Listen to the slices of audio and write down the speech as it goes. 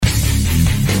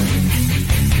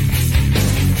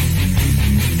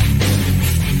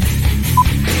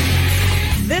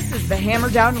Hammer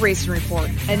Down Racing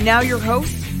Report. And now your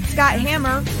hosts, Scott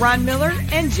Hammer, Ron Miller,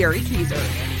 and Jerry Keyser.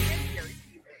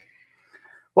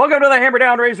 Welcome to the Hammer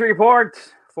Down Racing Report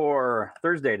for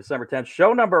Thursday, December 10th,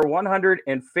 show number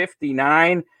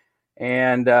 159.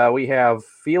 And we have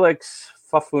Felix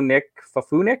Fafunik.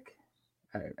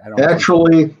 I don't know.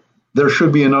 Actually, there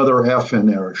should be another F in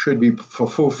there. It should be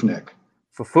Fafufnik.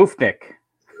 Fafufnik.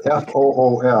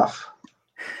 F-O-O-F.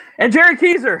 And Jerry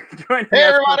Keyser joining us. Hey,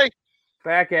 everybody.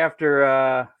 Back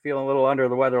after feeling a little under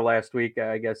the weather last week.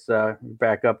 I guess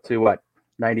back up to what,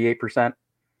 98%?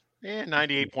 Yeah,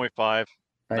 98.5,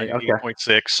 Okay.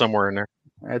 98.6, somewhere in there.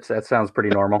 That sounds pretty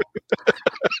normal.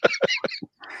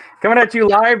 Coming at you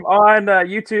live on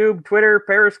YouTube, Twitter,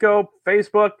 Periscope,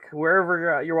 Facebook,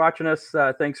 wherever you're watching us.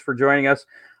 Thanks for joining us.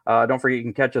 Don't forget you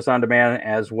can catch us on demand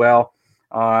as well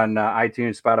on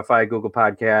iTunes, Spotify, Google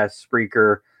Podcasts,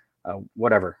 Spreaker,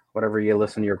 whatever you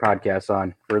listen to your podcasts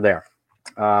on. We're there.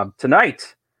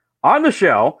 Tonight on the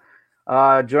show,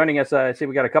 joining us, I see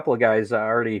we got a couple of guys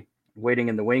already waiting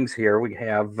in the wings here. We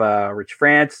have Rich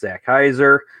France, Zach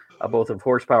Heiser, both of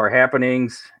Horsepower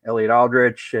Happenings, Elliot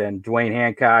Aldrich, and Dwayne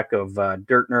Hancock of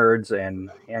Dirt Nerds,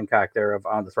 and Hancock there of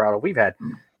On the Throttle. We've had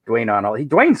Dwayne on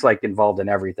Dwayne's like involved in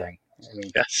everything. I mean,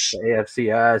 Yes. The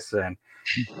AFCS and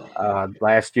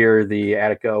last year the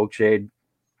Attica Oakshade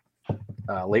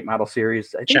late model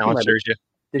series. I think Challenge series, yeah.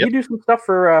 Did you do some stuff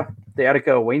for the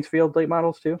Attica Waynesfield late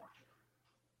models too?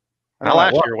 Not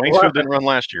last year. Waynesfield didn't run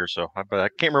last year, but I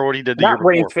can't remember what he did the year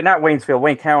before. Not Waynesfield,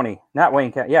 Wayne County. Not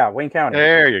Wayne County. Yeah, Wayne County.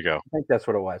 There you go. I think that's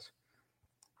what it was.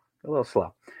 A little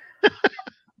slow.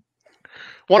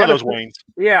 One of those Waynes.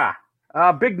 Yeah.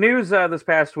 Big news this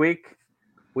past week.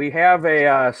 We have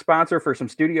a sponsor for some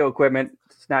studio equipment.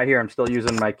 It's not here. I'm still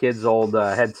using my kid's old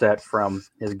headset from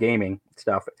his gaming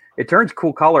stuff. It turns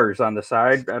cool colors on the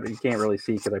side. You can't really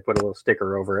see because I put a little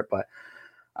sticker over it. But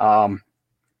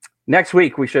next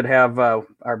week we should have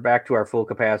our back to our full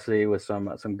capacity with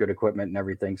some good equipment and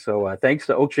everything. So thanks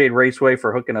to Oakshade Raceway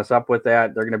for hooking us up with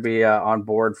that. They're going to be on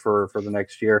board for the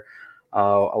next year,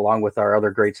 along with our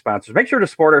other great sponsors. Make sure to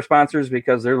support our sponsors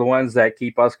because they're the ones that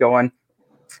keep us going.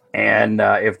 And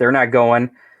if they're not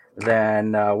going,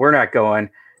 then we're not going.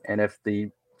 And if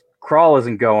the crawl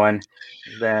isn't going,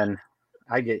 then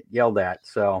I get yelled at.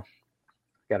 So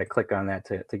got to click on that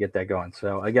to get that going.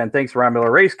 So again, thanks Ron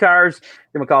Miller Race Cars. Give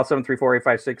them a call,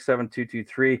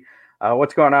 734-856-7223.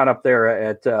 What's going on up there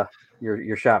at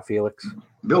your shop, Felix?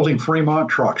 Building Fremont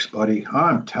trucks, buddy.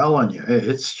 I'm telling you,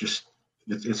 it's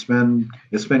been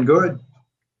good.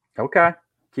 Okay.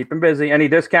 Keep them busy. Any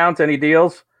discounts, any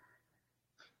deals?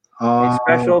 Any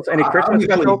specials? Any Christmas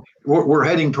specials? We're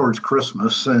heading towards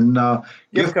Christmas, and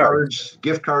gift cards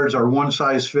are one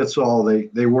size fits all.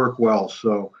 They work well.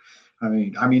 So, I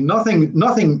mean,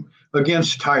 nothing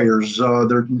against tires.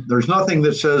 There's nothing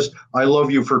that says "I love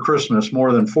you for Christmas"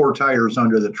 more than 4 tires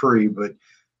under the tree. But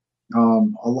a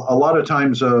lot of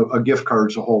times, a gift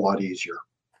card's a whole lot easier.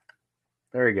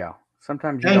 There you go.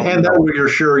 Sometimes and that way you're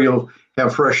sure you'll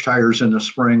have fresh tires in the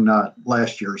spring, not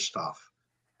last year's stuff.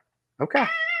 Okay.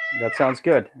 That sounds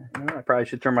good. I probably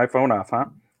should turn my phone off, huh? I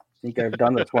think I've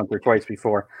done this once or twice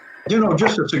before.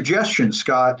 Just a suggestion,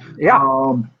 Scott. Yeah.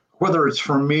 Whether it's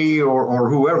for me or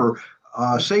whoever,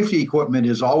 safety equipment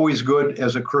is always good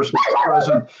as a Christmas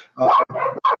present.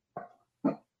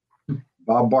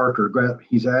 Bob Barker,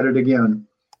 he's at it again.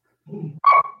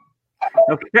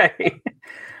 Okay.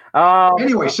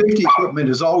 Anyway, safety equipment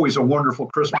is always a wonderful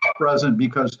Christmas present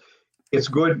because it's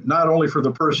good not only for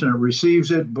the person that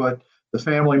receives it, but the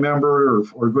family member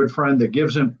or good friend that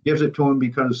gives it to him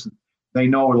because they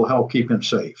know it'll help keep him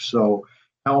safe. So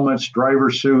helmets,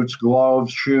 driver suits,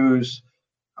 gloves, shoes,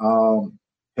 head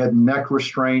and neck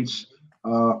restraints,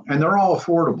 and they're all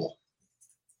affordable.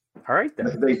 All right,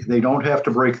 then. They don't have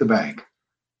to break the bank.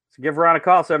 So give Ron a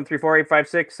call,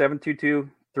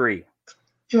 734-856-7223.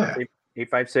 Yeah.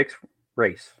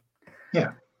 856-RACE.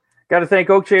 Yeah. Got to thank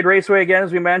Oakshade Raceway again,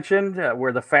 as we mentioned.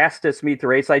 We're the fastest meet the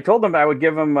race. I told them I would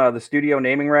give them the studio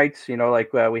naming rights,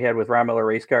 like we had with Ron Miller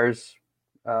Race Cars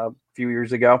a few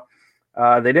years ago.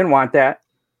 They didn't want that.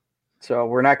 So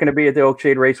we're not going to be at the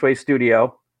Oakshade Raceway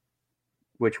studio,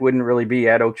 which wouldn't really be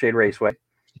at Oakshade Raceway.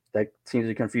 That seems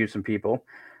to confuse some people.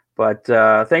 But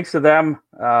thanks to them,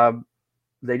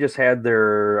 they just had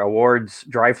their awards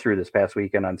drive-through this past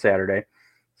weekend on Saturday.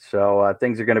 So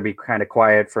things are going to be kind of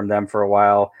quiet from them for a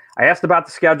while. I asked about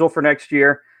the schedule for next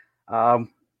year.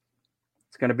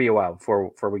 It's going to be a while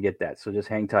before we get that. So just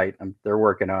hang tight. They're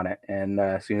working on it. And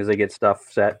as soon as they get stuff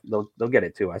set, they'll get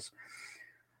it to us.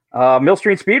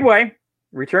 Millstream Speedway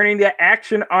returning to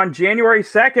action on January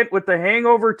 2nd with the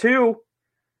Hangover 2.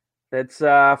 that's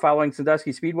following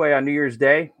Sandusky Speedway on New Year's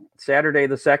Day, Saturday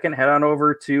the 2nd. Head on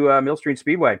over to Millstream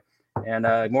Speedway, and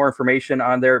more information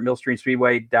on there at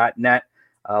millstreamspeedway.net.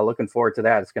 Looking forward to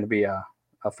that. It's going to be a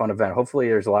fun event. Hopefully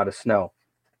there's a lot of snow.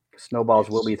 Snowballs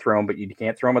will be thrown, but you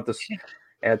can't throw them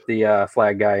at the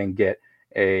flag guy and get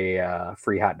a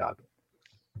free hot dog.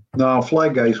 No,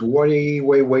 flag guy's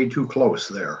way too close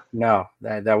there. No,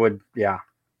 that would, yeah.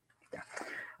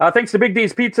 Thanks to Big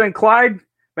D's Pizza in Clyde.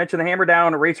 Mention the Hammer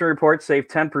Down Racing Report. Save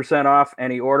 10% off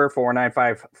any order,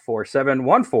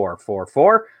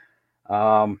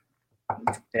 495-47-1444.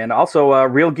 And also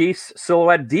Real Geese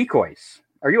Silhouette Decoys.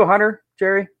 Are you a hunter,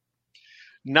 Jerry?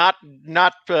 Not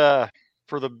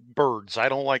for the birds. I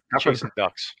don't like chasing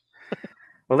ducks.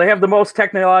 Well, they have the most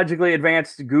technologically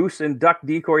advanced goose and duck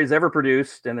decoys ever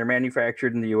produced, and they're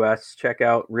manufactured in the U.S. Check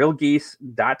out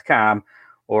realgeese.com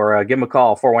or give them a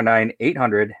call,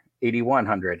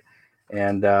 419-800-8100.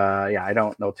 And, I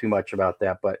don't know too much about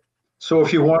that. But so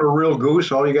if you want a real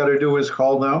goose, all you got to do is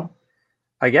call them?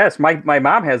 I guess. My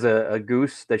mom has a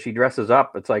goose that she dresses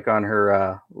up. It's like on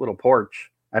her little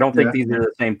porch. I don't think these are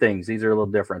the same things. These are a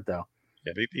little different, though.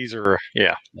 Yeah, these are,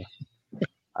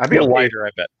 I'd be lighter, I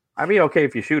bet. I'd be okay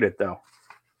if you shoot it, though.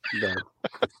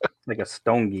 Like a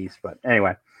stone geese. But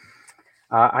anyway,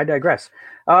 I digress.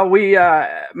 We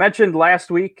mentioned last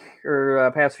week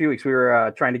or past few weeks, we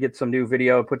were trying to get some new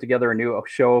video, put together a new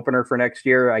show opener for next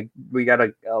year. We got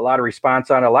a lot of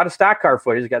response on a lot of stock car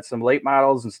footage. Got some late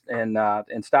models and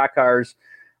stock cars.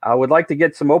 I would like to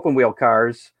get some open wheel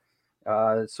cars.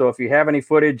 So if you have any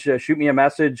footage, shoot me a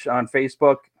message on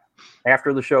Facebook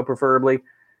after the show, preferably.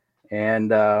 And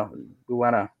we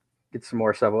want to get some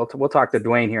more stuff. We'll talk to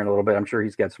Dwayne here in a little bit. I'm sure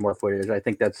he's got some more footage. I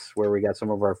think that's where we got some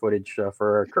of our footage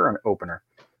for our current opener.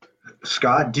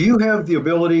 Scott, do you have the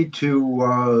ability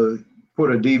to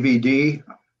put a DVD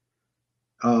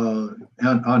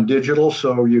on digital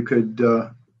so you could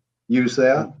use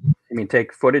that? You mean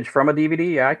take footage from a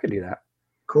DVD? Yeah, I could do that.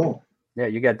 Cool. Yeah,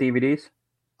 you got DVDs?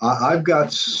 I've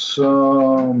got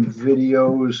some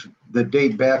videos that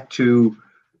date back to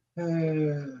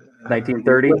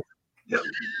 1930.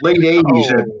 Late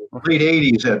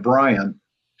 80s at Bryan.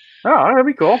 Oh, that'd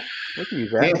be cool. We can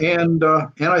use that. And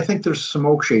I think there's some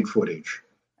Oakshade footage.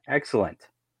 Excellent.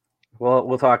 Well,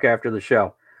 we'll talk after the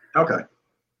show. Okay.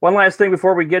 One last thing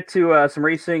before we get to some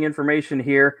racing information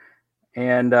here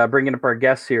and bringing up our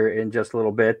guests here in just a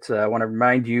little bit. I want to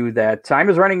remind you that time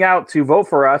is running out to vote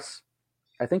for us.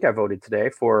 I think I voted today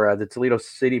for the Toledo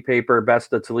City Paper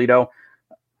Best of Toledo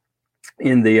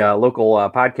in the local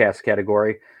podcast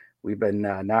category. We've been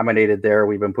nominated there.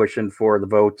 We've been pushing for the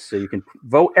votes. So you can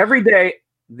vote every day.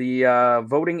 The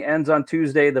voting ends on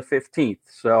Tuesday, the 15th.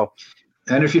 So,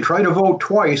 and if you try to vote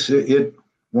twice, it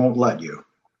won't let you.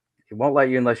 It won't let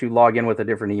you unless you log in with a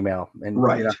different email. And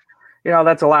right. You know,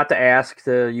 that's a lot to ask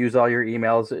to use all your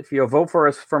emails. If you vote for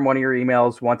us from one of your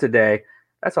emails once a day,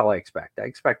 that's all I expect. I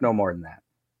expect no more than that.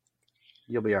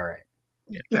 You'll be all right.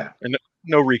 Yeah. And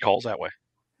no recalls that way.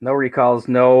 No recalls.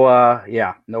 No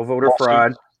voter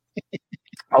fraud.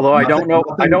 Although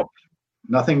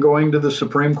nothing going to the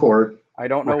Supreme Court. I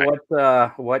don't know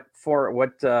what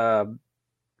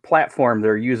platform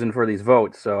they're using for these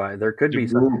votes. So there could be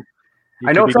some.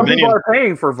 I know some people are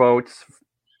paying for votes.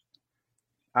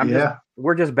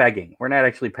 We're just begging. We're not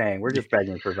actually paying. We're just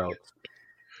begging for votes.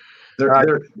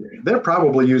 They're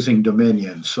probably using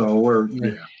Dominion. So we're.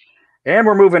 Yeah. And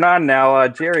we're moving on now.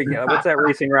 Jerry, what's that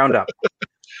racing roundup?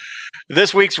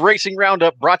 This week's Racing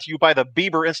Roundup brought to you by the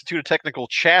Bieber Institute of Technical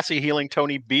Chassis Healing.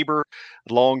 Tony Bieber,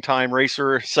 longtime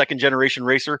racer, second-generation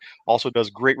racer, also does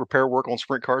great repair work on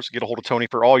sprint cars. Get a hold of Tony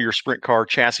for all your sprint car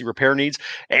chassis repair needs.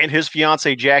 And his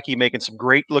fiancée, Jackie, making some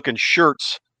great-looking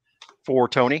shirts for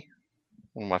Tony.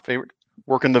 One of my favorite.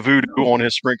 Working the voodoo on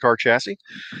his sprint car chassis.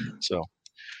 So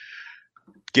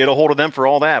get a hold of them for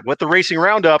all that. With the Racing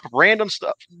Roundup, random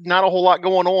stuff, not a whole lot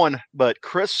going on, but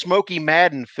Chris Smokey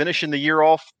Madden finishing the year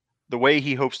off the way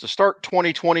he hopes to start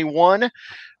 2021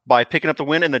 by picking up the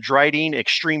win in the Dryden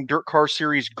Extreme Dirt Car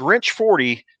Series Grinch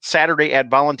 40 Saturday at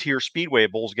Volunteer Speedway,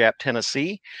 Bulls Gap,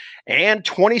 Tennessee. And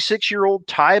 26-year-old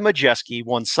Ty Majeski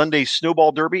won Sunday's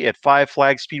Snowball Derby at Five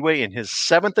Flags Speedway in his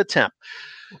 7th attempt.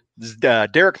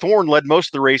 Derek Thorne led most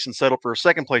of the race and settled for a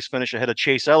second-place finish ahead of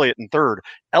Chase Elliott in third.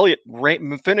 Elliott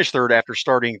finished third after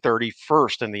starting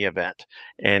 31st in the event.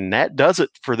 And that does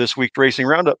it for this week's Racing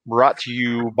Roundup, brought to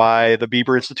you by the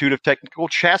Bieber Institute of Technical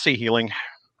Chassis Healing.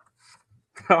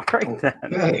 All right, then.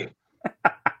 Okay.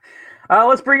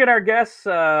 Let's bring in our guests.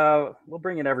 We'll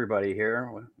bring in everybody here.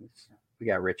 We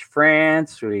got Rich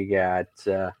France. We got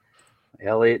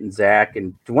Elliott and Zach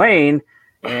and Dwayne.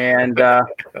 And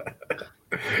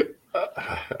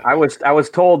I was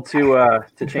told to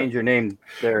change your name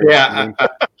there. Yeah,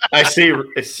 I see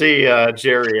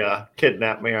Jerry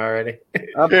kidnapped me already.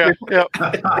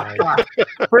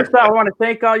 First off, I want to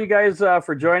thank all you guys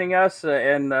for joining us,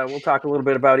 and we'll talk a little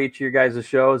bit about each of your guys'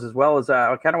 shows, as well as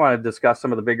I kind of want to discuss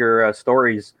some of the bigger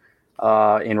stories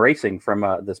in racing from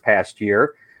this past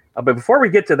year. But before we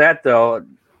get to that, though,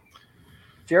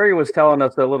 Jerry was telling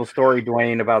us a little story,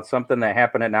 Dwayne, about something that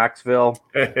happened at Knoxville.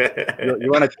 You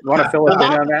want to fill us in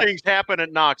on that? Things happen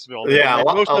at Knoxville. Yeah,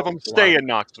 most of them stay in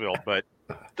Knoxville, but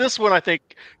this one I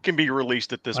think can be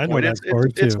released at this point.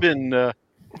 It's been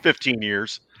 15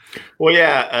 years. Well,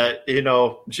 yeah,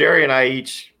 Jerry and I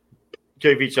each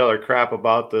gave each other crap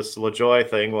about this LaJoie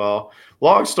thing. Well,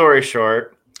 long story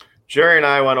short, Jerry and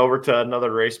I went over to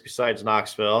another race besides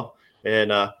Knoxville,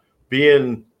 and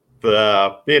being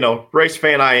the race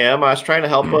fan I am, I was trying to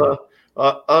help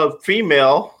a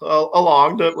female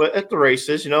along at the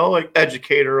races, like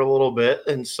educate her a little bit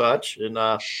and such. And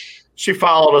she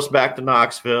followed us back to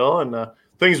Knoxville, and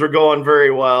things were going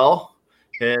very well.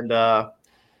 And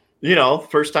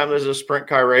first time there's a sprint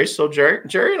car race, so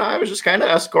Jerry and I was just kind of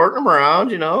escorting him around,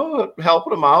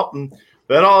 helping him out. And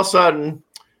then all of a sudden,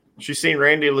 she seen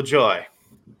Randy LaJoie.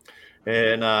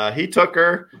 And he took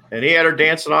her, and he had her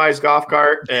dancing on his golf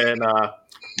cart. And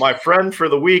my friend for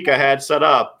the week I had set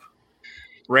up,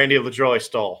 Randy LaJoie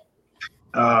stole.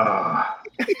 How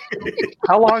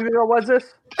long ago was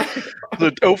this?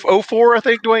 The 04, I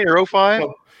think, Dwayne, or 05?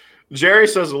 Well, Jerry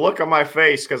says, the look on my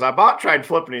face, because I about tried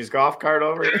flipping his golf cart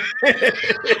over.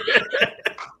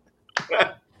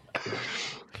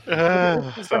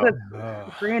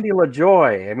 Randy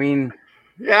LaJoie. I mean...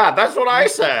 Yeah, that's what I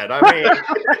said. I mean,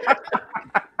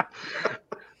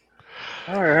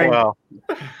 all right.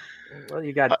 Well,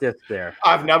 you got this there.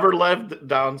 I've never lived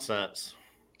down since.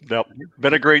 Nope.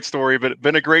 Been a great story, but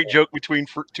been a great joke between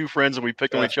two friends, and we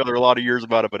picked on each other a lot of years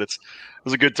about it. But it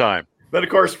was a good time. Then, of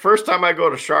course, first time I go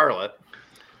to Charlotte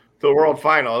to the World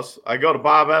Finals, I go to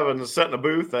Bob Evans and sit in a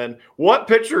booth, and what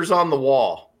picture's on the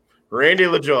wall? Randy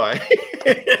LaJoie.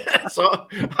 So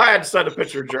I had to send a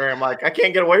picture of Jerry. I'm like, I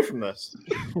can't get away from this.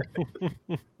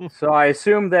 So I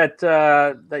assume that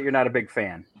you're not a big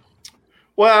fan.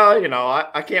 Well,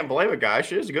 I can't blame a guy.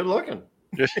 She is good looking.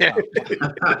 Yeah.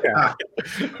 Yeah.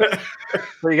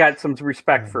 So you got some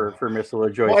respect for Miss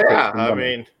LaJoie. Well, yeah, I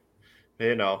mean,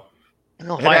 if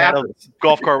I had a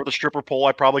golf cart with a stripper pole,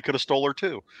 I probably could have stole her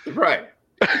too. Right.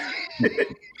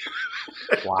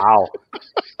 Wow.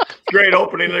 Great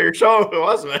opening of your show,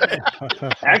 wasn't it?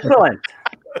 Excellent.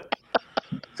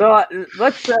 So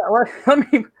let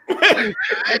me.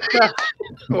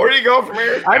 Where do you go from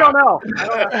here? I don't know.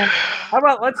 How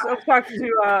about let's talk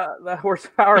to the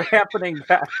horsepower happening.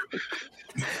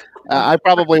 I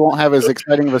probably won't have as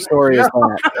exciting of a story as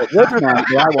that.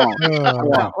 I won't.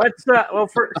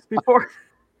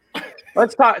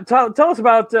 Let's talk. Tell us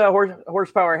about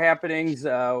horsepower happenings,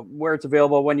 where it's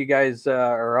available, when you guys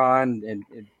are on,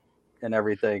 and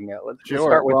everything. Let's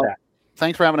start with that.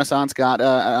 Thanks for having us on, Scott.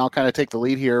 I'll kind of take the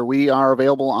lead here. We are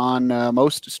available on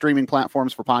most streaming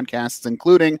platforms for podcasts,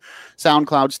 including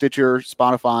SoundCloud, Stitcher,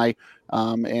 Spotify,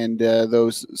 and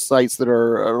those sites that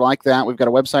are like that. We've got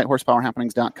a website,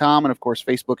 horsepowerhappenings.com, and, of course,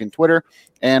 Facebook and Twitter.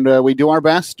 And we do our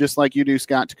best, just like you do,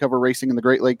 Scott, to cover racing in the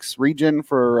Great Lakes region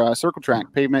for circle track,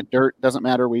 pavement, dirt, doesn't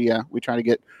matter. We try to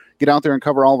get out there and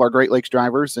cover all of our Great Lakes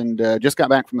drivers, and just got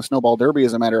back from the Snowball Derby,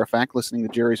 as a matter of fact, listening to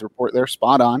Jerry's report there.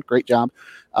 Spot on. Great job.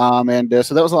 So that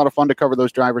was a lot of fun to cover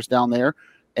those drivers down there.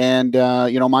 And,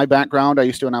 my background, I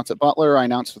used to announce at Butler. I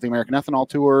announced with the American Ethanol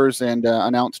Tours and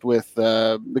announced with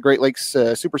the Great Lakes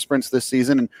Super Sprints this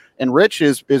season. And Rich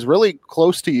is really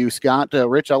close to you, Scott.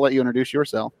 Rich, I'll let you introduce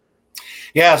yourself.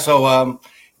 Yeah. So,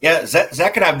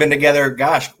 Zach and I have been together,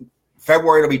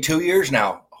 February, it'll be 2 years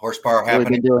now. Horsepower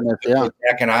Happening. We've been doing this, yeah.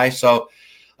 Zach and I. So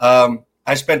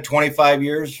I spent 25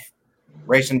 years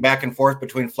racing back and forth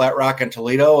between Flat Rock and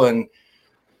Toledo. And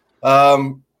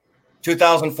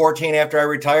 2014, after I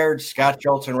retired, Scott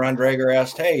Schultz and Ron Drager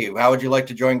asked, hey, how would you like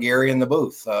to join Gary in the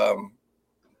booth?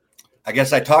 I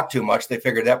guess I talked too much. They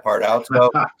figured that part out.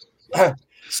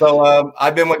 So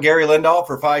I've been with Gary Lindahl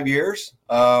for 5 years.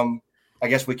 I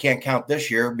guess we can't count this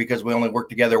year because we only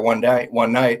worked together one night.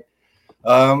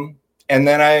 And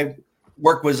then I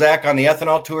worked with Zach on the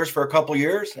ethanol tours for a couple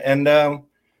years. And now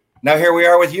here we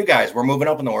are with you guys. We're moving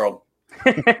up in the world.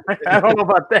 I don't know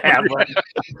about that,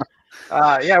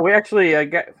 but we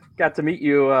actually got to meet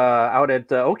you out at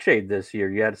Oakshade this year.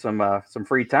 You had some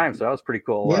free time, so that was pretty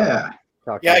cool. Yeah.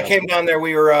 I came down there.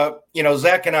 We were,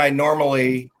 Zach and I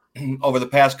normally over the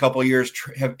past couple of years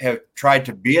have tried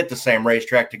to be at the same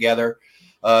racetrack together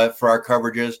for our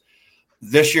coverages.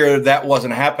 This year that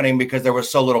wasn't happening because there was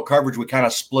so little coverage. We kind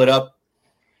of split up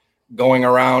going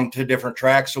around to different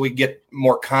tracks so we get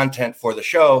more content for the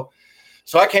show.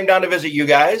 So I came down to visit you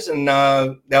guys, and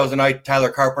that was the night Tyler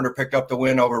Carpenter picked up the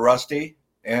win over Rusty,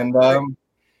 and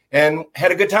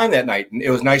had a good time that night. And it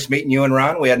was nice meeting you and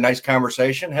Ron. We had a nice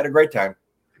conversation, had a great time.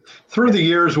 Through the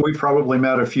years, we probably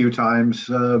met a few times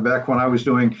back when I was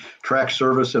doing track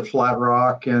service at Flat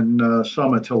Rock and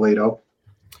some at Toledo.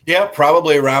 Yeah,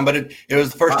 probably around, but it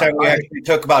was the first time we actually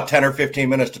took about 10 or 15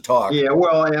 minutes to talk. Yeah,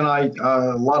 well, and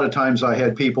a lot of times I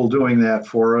had people doing that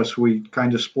for us. We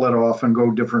kind of split off and go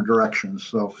different directions.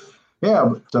 So,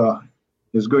 yeah, but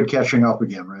it's good catching up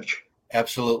again, Rich.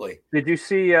 Absolutely. Did you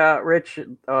see, Rich,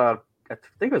 I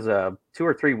think it was 2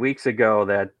 or 3 weeks ago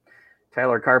that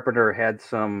Tyler Carpenter had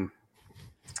some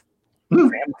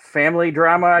family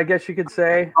drama, I guess you could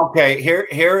say. Okay, here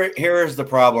is the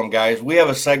problem, guys. We have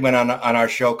a segment on our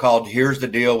show called "Here's the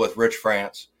Deal" with Rich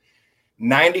France.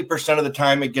 90% of the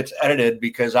time, it gets edited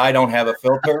because I don't have a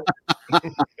filter.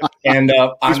 And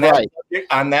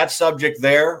on that subject,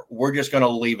 there, we're just going to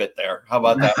leave it there. How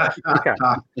about that? Okay.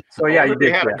 So yeah, you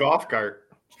did had a golf cart.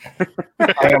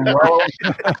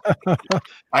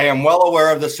 I am well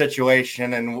aware of the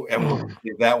situation, and we'll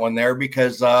leave that one there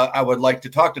because I would like to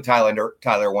talk to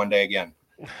Tyler one day again.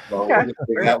 So okay.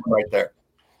 we'll that one right there.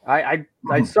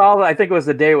 I saw. I think it was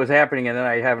the day it was happening, and then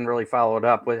I haven't really followed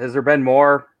up. But has there been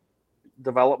more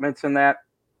developments in that?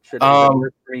 Should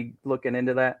we looking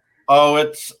into that? Oh,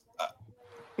 it's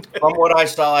from what I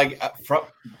saw.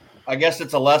 I guess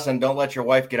it's a lesson. Don't let your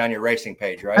wife get on your racing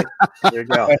page, right? There you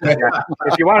go. Yeah.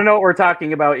 If you want to know what we're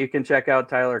talking about, you can check out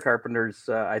Tyler Carpenter's.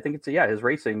 I think it's his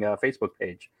racing Facebook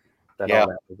page all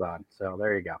that was on. So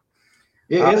there you go.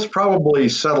 It's probably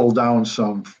settled down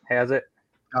some. Has it?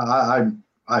 I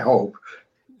hope.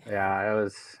 Yeah, it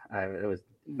was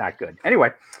not good.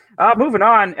 Anyway, moving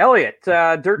on. Elliot,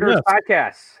 Dirt Nerds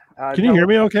Podcast. Can you hear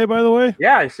me okay, by the way?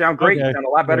 Yeah, you sound great. Okay. You sound a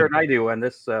lot better than I do on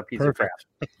this piece of crap.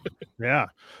 Yeah.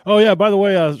 Oh, yeah. By the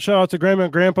way, shout out to Grandma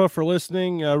and Grandpa for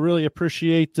listening. Really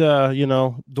appreciate,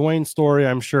 Dwayne's story,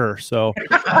 I'm sure. So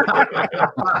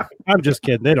I'm just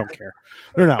kidding. They don't care.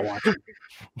 They're not watching.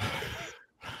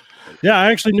 Yeah,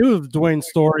 I actually knew of Dwayne's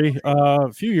story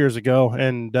a few years ago.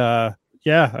 And, I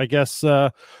guess,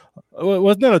 wasn't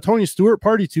that a Tony Stewart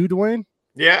party too, Dwayne?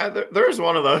 Yeah, there's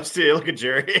one of those too. Look at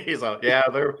Jerry. He's like, yeah,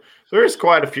 there's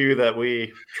quite a few that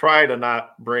we try to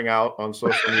not bring out on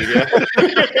social media.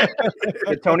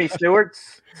 Did Tony Stewart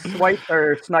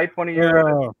snipe one of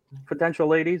your potential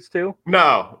ladies too?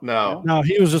 No.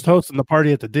 He was just hosting the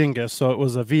party at the Dingus, so it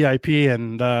was a VIP,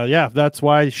 and that's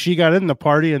why she got in the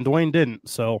party and Dwayne didn't.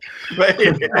 So.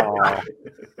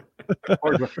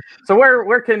 So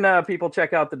where can people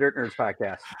check out the Dirt Nerds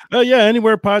podcast?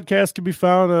 Anywhere podcasts can be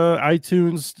found.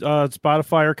 iTunes,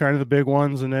 Spotify are kind of the big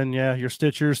ones, and then your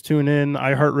Stitchers, TuneIn,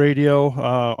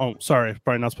 iHeartRadio. Sorry,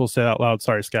 probably not supposed to say that out loud.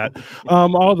 Sorry, Scott.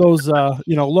 All those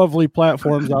lovely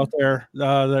platforms out there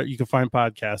that you can find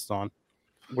podcasts on.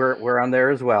 We're on there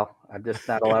as well. I'm just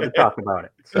not allowed to talk about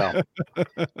it. So.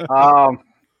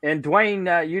 And Dwayne,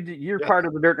 you're part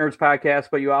of the Dirt Nerds podcast,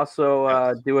 but you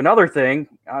also do another thing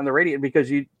on the radio because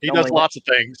he does lots of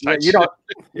things. You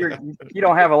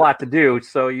don't have a lot to do,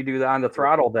 so you do the On the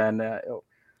Throttle then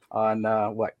on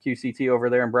QCT over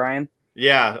there in Bryan.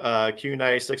 Yeah,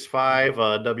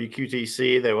 Q96.5,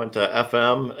 WQTC. They went to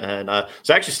FM, and it's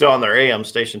actually still on their AM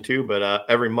station too. But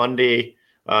every Monday,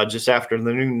 just after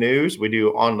the noon news, we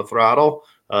do On the Throttle.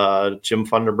 Jim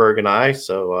Funderburg and I.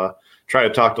 So. Try to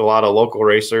talk to a lot of local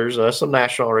racers, some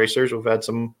national racers. We've had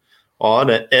some on,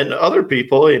 and other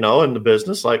people, in the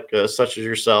business, like such as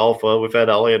yourself. We've had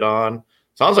Elliot on.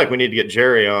 Sounds like we need to get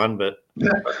Jerry on, but we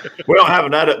don't have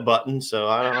an edit button, so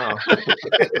I don't know.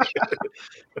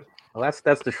 Well,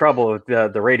 that's the trouble with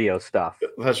the radio stuff.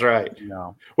 That's right.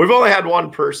 No, we've only had one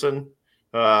person,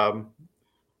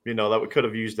 that we could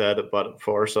have used that edit button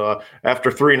for. So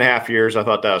after 3.5 years, I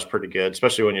thought that was pretty good,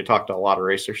 especially when you talk to a lot of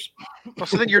racers. Well,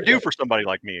 so then you're due for somebody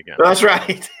like me again. That's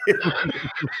right.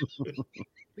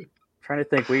 Trying to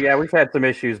think. We've had some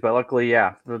issues, but luckily,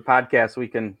 the podcast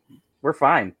we're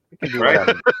fine. We can do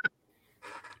whatever.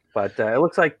 But it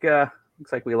looks like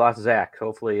we lost Zach.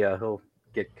 Hopefully he'll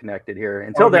get connected here.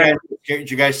 Until then, did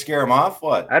you guys scare him off?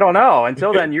 What? I don't know.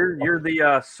 Until then, you're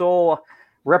the sole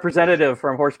representative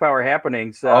from Horsepower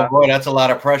Happenings. Oh boy, that's a lot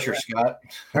of pressure, Scott.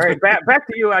 All right, back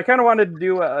to you. I kind of wanted to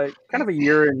do a kind of a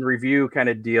year in review kind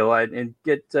of deal and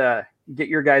get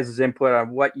your guys' input on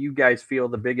what you guys feel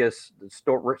the biggest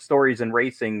stories in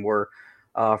racing were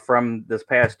from this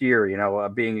past year.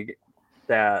 Being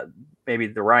that maybe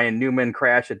the Ryan Newman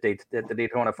crash at the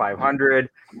Daytona 500,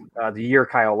 the year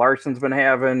Kyle Larson's been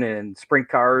having, and sprint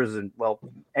cars, and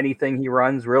anything he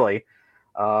runs really.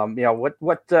 What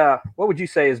would you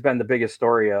say has been the biggest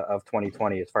story of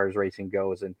 2020 as far as racing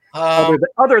goes, and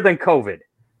other than COVID?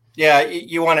 Yeah,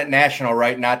 you want it national,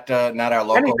 right? Not our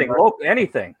local.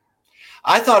 Anything.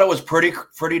 I thought it was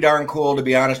pretty darn cool, to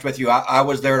be honest with you. I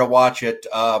was there to watch it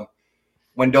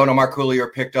when Donald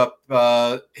Marcoullier picked up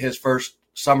his first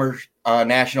Summer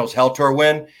Nationals Hell Tour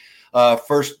win.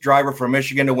 First driver from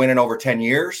Michigan to win in over 10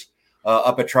 years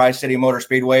up at Tri-City Motor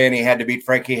Speedway, and he had to beat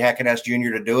Frankie Hackeness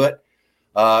Jr. to do it,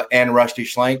 and Rusty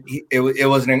Schlenk.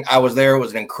 I was there. It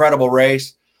was an incredible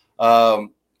race.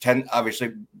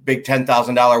 Obviously, big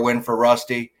 $10,000 win for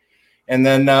Rusty. And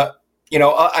then,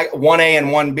 1A and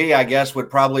 1B, I guess, would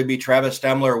probably be Travis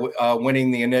Stemler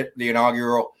winning the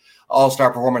inaugural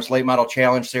All-Star Performance Late Model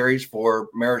Challenge Series for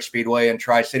Merritt Speedway and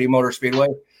Tri-City Motor Speedway.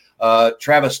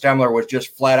 Travis Stemler was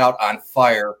just flat out on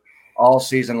fire all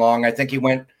season long. I think he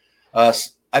went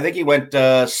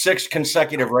 6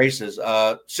 consecutive races,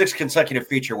 6 consecutive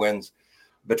feature wins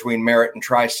between Merritt and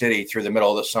Tri-City through the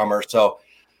middle of the summer. So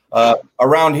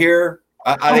around here,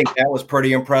 I think that was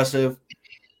pretty impressive.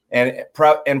 And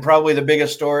probably the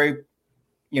biggest story,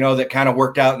 that kind of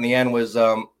worked out in the end was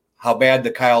how bad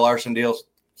the Kyle Larson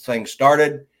thing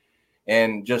started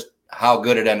and just how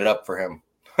good it ended up for him.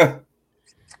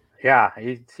 Yeah,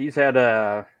 he's had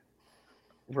a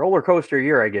roller coaster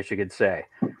year, I guess you could say.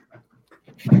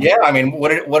 Yeah, I mean, what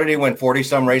did he win? 40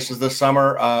 some races this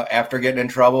summer after getting in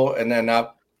trouble, and then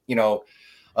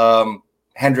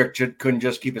Hendrick couldn't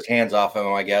just keep his hands off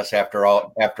him, I guess, after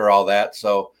all that.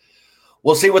 So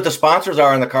we'll see what the sponsors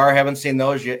are in the car. Haven't seen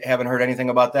those yet. Haven't heard anything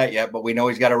about that yet, but we know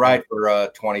he's got a ride for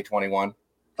 2021.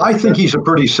 I think he's a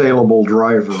pretty saleable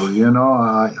driver.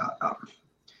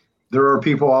 There are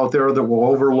people out there that will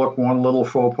overlook one little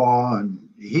faux pas, and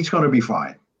he's going to be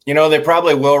fine. They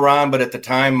probably will, Ron, but at the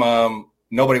time,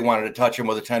 nobody wanted to touch him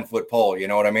with a 10-foot pole. You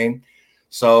know what I mean?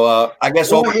 So I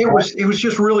guess it was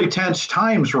just really tense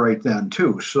times right then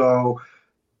too. So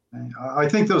I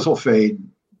think those will fade.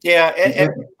 Yeah,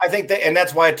 and I think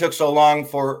that's why it took so long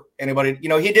for anybody.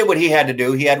 He did what he had to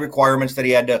do. He had requirements that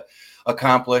he had to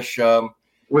accomplish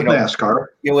with NASCAR.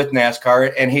 Yeah, with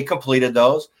NASCAR, and he completed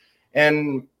those.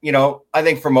 And I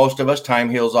think for most of us, time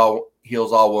heals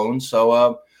all wounds.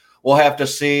 So we'll have to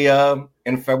see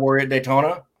in February at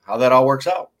Daytona how that all works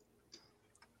out.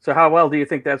 So how well do you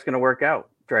think that's going to work out,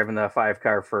 driving the 5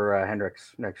 car for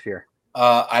Hendricks next year?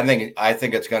 I think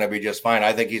it's going to be just fine.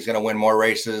 I think he's going to win more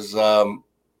races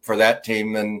for that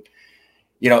team, and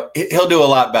he'll do a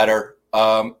lot better.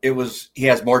 He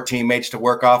has more teammates to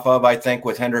work off of, I think,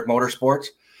 with Hendrick Motorsports,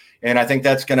 and I think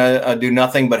that's going to do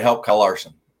nothing but help Kyle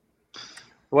Larson.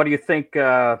 What do you think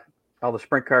all the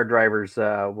sprint car drivers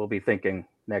will be thinking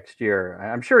next year?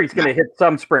 I'm sure he's going to hit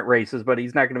some sprint races, but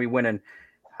he's not going to be winning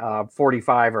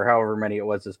 45 or however many it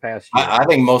was this past year. I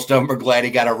think most of them are glad he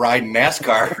got a ride in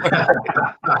NASCAR.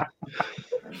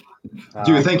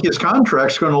 Do you think his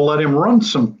contract's going to let him run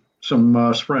some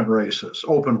sprint races,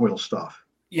 open wheel stuff?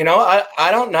 I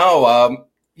don't know.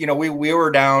 We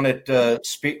were down at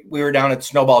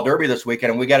Snowball Derby this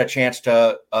weekend, and we got a chance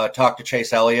to talk to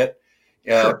Chase Elliott.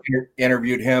 Sure.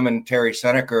 Interviewed him and Terry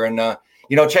Seneker,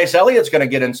 and Chase Elliott's going to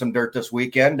get in some dirt this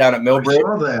weekend down at Millbridge. I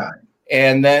saw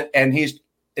that. And he's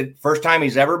first time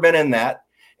he's ever been in that,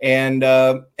 and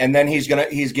then he's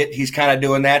kind of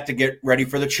doing that to get ready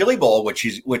for the Chili Bowl, which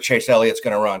Chase Elliott's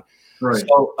going to run. Right.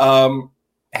 So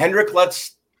Hendrick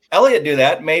lets Elliott do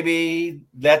that. Maybe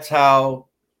that's kind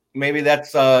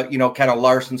of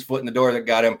Larson's foot in the door that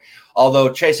got him.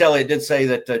 Although Chase Elliott did say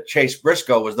that Chase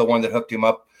Briscoe was the one that hooked him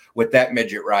up with that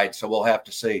midget ride, so we'll have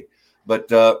to see. But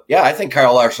I think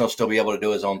Kyle Larson will still be able to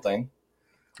do his own thing.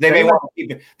 They may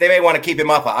want to keep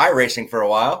him off of iRacing for a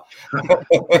while.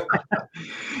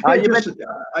 I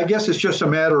guess it's just a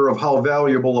matter of how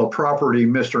valuable a property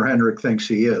Mr. Hendrick thinks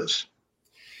he is.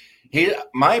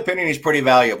 My opinion, he's pretty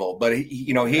valuable, but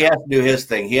he has to do his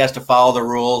thing. He has to follow the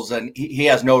rules, and he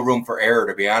has no room for error,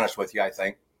 to be honest with you, I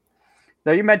think.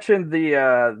 Now, you mentioned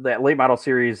that late model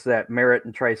series that Merritt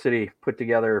and Tri-City put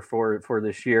together for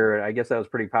this year. I guess that was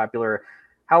pretty popular.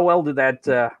 How well did that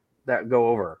go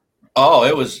over? Oh,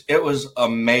 it was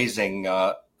amazing,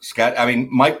 Scott. I mean,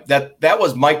 Mike, that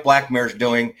was Mike Blackmer's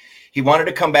doing. He wanted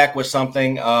to come back with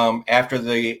something after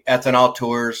the Ethanol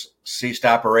Tours ceased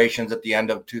operations at the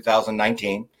end of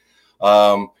 2019.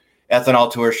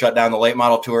 Ethanol Tour shut down the late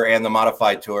model tour and the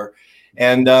modified tour,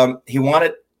 and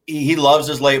he loves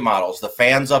his late models. The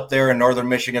fans up there in northern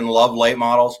Michigan love late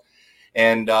models,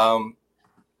 and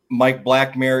Mike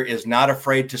Blackmere is not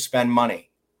afraid to spend money,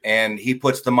 and he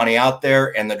puts the money out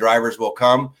there and the drivers will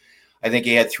come. I think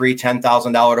he had 3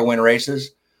 $10,000 to win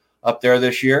races up there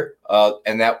this year.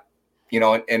 And that,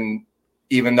 and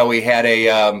even though he had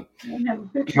the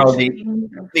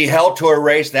Hell Tour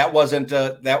race, that wasn't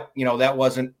that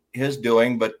wasn't his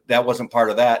doing, but that wasn't part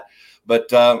of that. But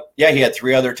he had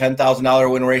 3 other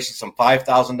 $10,000 win races, some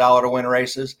 $5,000 to win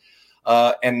races,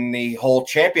 and the whole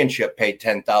championship paid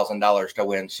 $10,000 to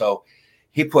win. So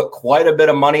he put quite a bit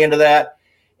of money into that.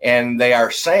 And they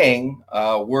are saying,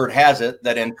 word has it,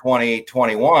 that in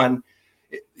 2021,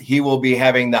 he will be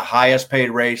having the highest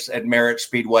paid race at Merritt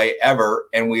Speedway ever.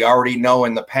 And we already know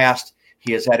in the past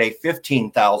he has had a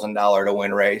 $15,000 to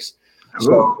win race.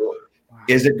 So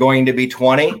is it going to be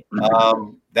 20?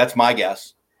 That's my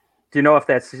guess. Do you know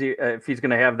if he's going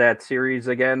to have that series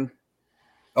again?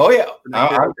 Oh, yeah.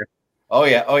 Oh,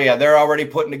 yeah. They're already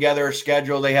putting together a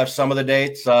schedule. They have some of the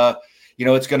dates.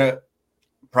 It's going to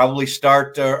probably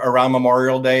start around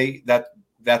Memorial Day.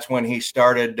 That's when he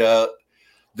started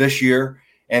this year.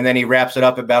 And then he wraps it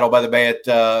up at Battle by the Bay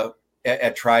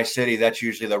at Tri-City. That's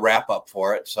usually the wrap up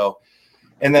for it. So,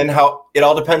 and then it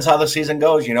all depends how the season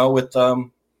goes, with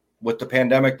the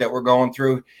pandemic that we're going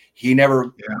through.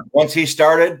 Once he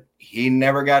started, he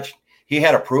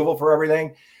had approval for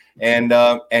everything.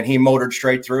 And he motored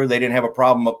straight through. They didn't have a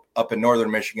problem up in Northern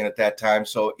Michigan at that time.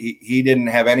 So he didn't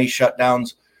have any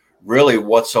shutdowns really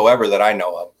whatsoever that I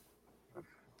know of.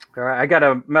 All right, I got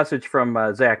a message from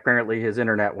Zach. Apparently his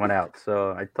internet went out.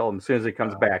 So I told him as soon as he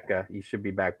comes back, he should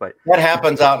be back. But that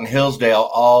happens out in Hillsdale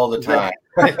all the time.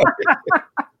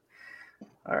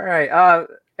 All right.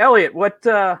 Elliot, what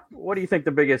do you think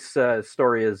the biggest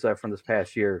story is from this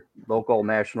past year? Local,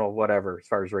 national, whatever, as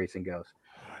far as racing goes?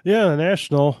 Yeah, the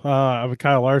national.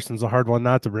 Kyle Larson's a hard one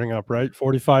not to bring up, right?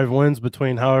 45 wins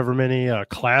between however many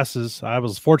classes. I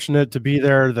was fortunate to be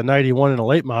there the 91 in a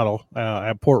late model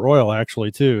at Port Royal,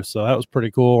 actually, too. So that was pretty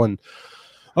cool. And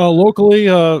locally,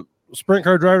 sprint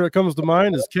car driver that comes to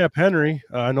mind is Cap Henry.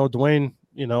 I know Dwayne,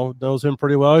 knows him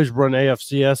pretty well. He's run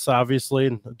AFCS, obviously,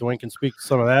 and Dwayne can speak to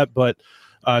some of that. But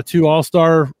 2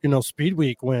 All-Star, Speed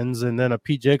Week wins, and then a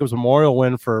Pete Jacobs Memorial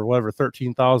win for whatever,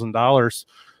 $13,000.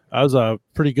 That was a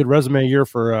pretty good resume year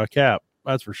for Cap.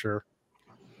 That's for sure.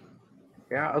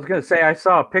 Yeah, I was going to say, I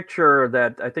saw a picture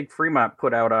that I think Fremont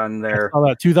put out on there. Oh,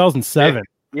 that 2007.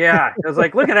 Yeah. I was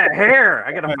like, look at that hair.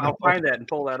 I'll find that and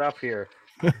pull that up here.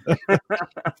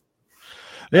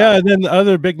 Yeah. And then the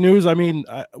other big news,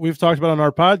 we've talked about on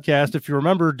our podcast, if you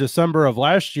remember December of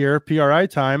last year, PRI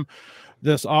time,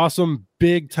 this awesome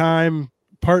big time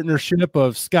partnership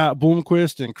of Scott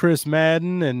Bloomquist and Chris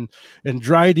Madden and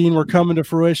Dryden were coming to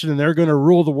fruition, and they're going to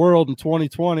rule the world in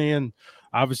 2020. And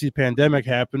obviously the pandemic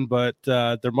happened, but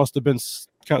there must have been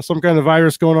some kind of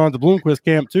virus going on at the Bloomquist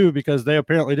camp too, because they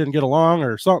apparently didn't get along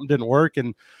or something didn't work,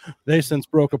 and they since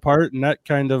broke apart. And that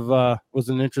kind of was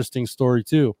an interesting story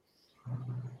too.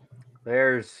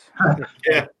 There's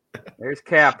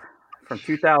Cap from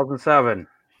 2007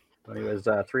 when he was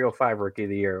 305 Rookie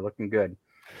of the Year, looking good.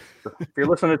 If you're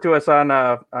listening to us on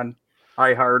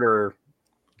iHeart or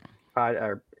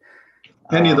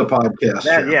any of the podcasts,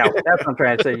 that's what I'm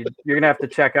trying to say. You're gonna have to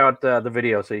check out the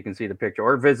video so you can see the picture,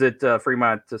 or visit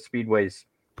Fremont Speedway's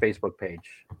Facebook page.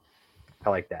 I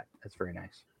like that. That's very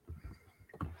nice.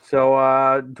 So,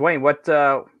 Dwayne, what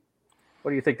do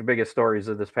you think the biggest stories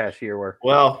of this past year were?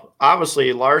 Well,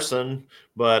 obviously Larson,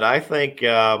 but I think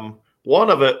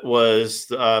one of it was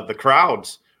the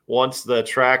crowds. Once the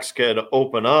tracks could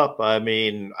open up, I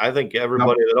think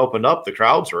everybody that opened up, the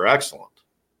crowds were excellent.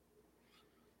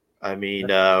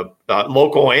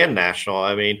 Local and national.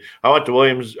 I went to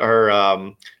Williams or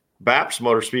Baps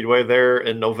Motor Speedway there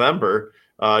in November,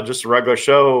 just a regular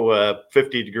show,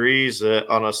 50 degrees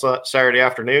on a Saturday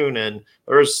afternoon, and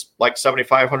there was like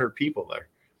 7,500 people there.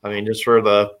 Just for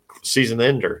the season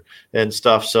ender and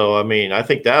stuff. So, I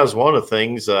think that was one of the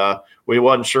things. We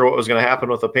wasn't sure what was going to happen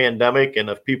with the pandemic and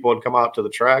if people would come out to the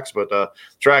tracks, but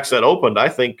tracks that opened, I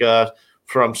think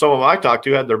from some of them I talked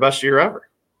to, had their best year ever.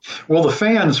 Well, the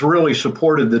fans really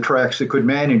supported the tracks that could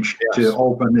manage to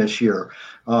open this year.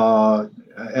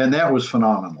 And that was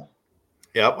phenomenal.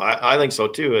 Yep, I think so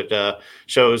too. It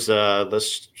shows the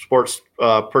sport's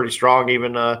pretty strong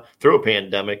even through a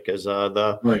pandemic, because of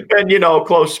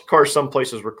course, some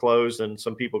places were closed and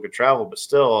some people could travel, but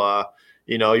still,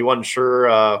 you wasn't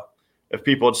sure if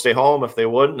people would stay home, if they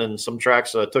wouldn't, and some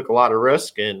tracks took a lot of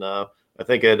risk, and I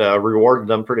think it rewarded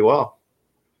them pretty well.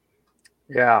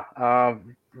 Yeah.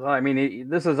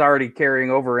 This is already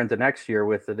carrying over into next year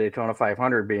with the Daytona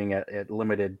 500 being at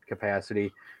limited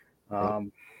capacity.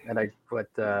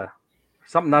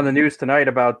 something on the news tonight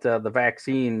about the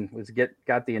vaccine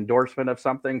got the endorsement of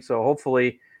something. So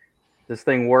hopefully this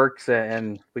thing works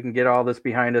and we can get all this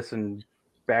behind us and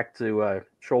back to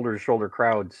shoulder-to-shoulder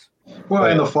crowds. Well,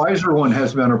 and the Pfizer one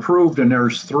has been approved, and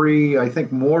there's 3, I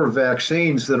think, more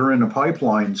vaccines that are in the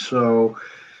pipeline. So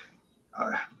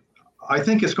I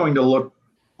think it's going to look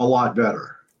a lot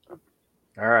better.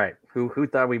 All right. Who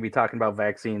thought we'd be talking about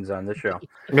vaccines on this show?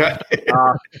 Zach,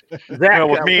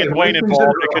 with me and Wayne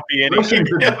involved, it could be anything.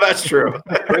 Yeah, that's true.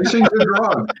 Racing's a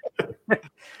drug.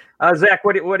 Zach,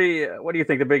 what do you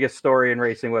think the biggest story in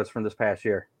racing was from this past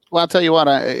year? Well, I'll tell you what,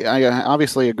 I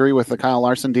obviously agree with the Kyle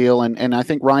Larson deal, and I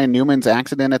think Ryan Newman's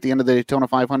accident at the end of the Daytona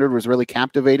 500 was really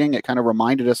captivating. It kind of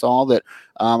reminded us all that,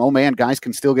 oh man, guys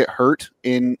can still get hurt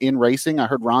in racing. I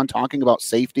heard Ron talking about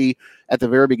safety at the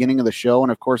very beginning of the show,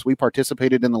 and of course we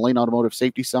participated in the Lane Automotive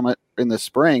Safety Summit in the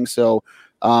spring, so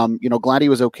glad he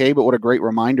was okay, but what a great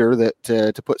reminder that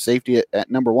to put safety at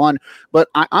number one. But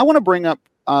I want to bring up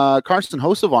Carson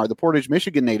Hocevar, the Portage,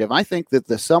 Michigan native. I think that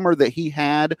the summer that he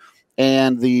had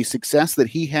and the success that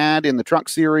he had in the truck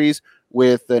series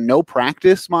with no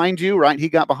practice, mind you, right? He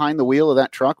got behind the wheel of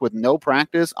that truck with no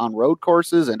practice on road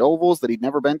courses and ovals that he'd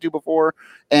never been to before,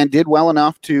 and did well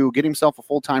enough to get himself a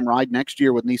full-time ride next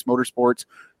year with Nice Motorsports.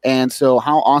 And so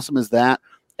how awesome is that?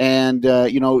 And,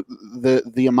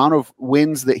 the amount of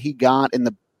wins that he got and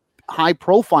the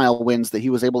high-profile wins that he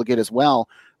was able to get as well,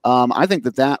 I think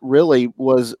that really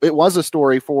was a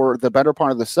story for the better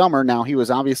part of the summer. Now, he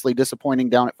was obviously disappointing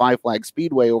down at Five Flag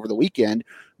Speedway over the weekend,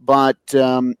 but I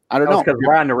don't know. Because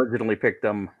Ron originally picked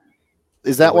him.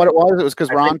 Is that what it was? It was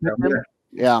because Ron picked him?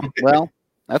 Yeah, well,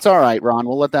 that's all right, Ron.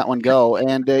 We'll let that one go.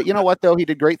 And you know what, though? He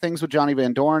did great things with Johnny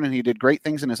Van Dorn, and he did great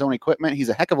things in his own equipment. He's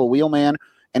a heck of a wheelman,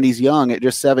 and he's young at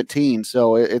just 17,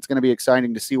 so it's going to be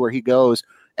exciting to see where he goes.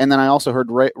 And then I also heard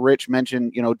Rich mention,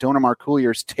 Dona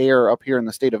Marcoulier's tear up here in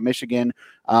the state of Michigan,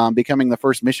 becoming the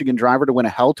first Michigan driver to win a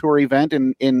Hell Tour event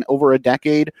in over a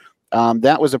decade.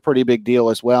 That was a pretty big deal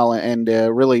as well, and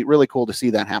really, really cool to see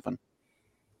that happen.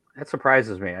 That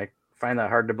surprises me. I find that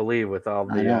hard to believe with all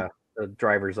the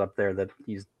drivers up there that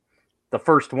he's the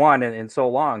first one in so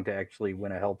long to actually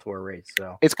win a Hell Tour race.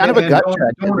 So it's kind of a gut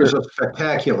check. Dona is a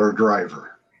spectacular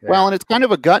driver. Yeah. Well, and it's kind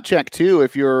of a gut check, too,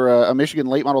 if you're a Michigan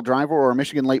late model driver or a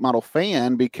Michigan late model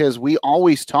fan, because we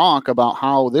always talk about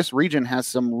how this region has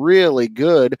some really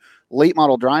good late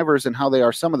model drivers and how they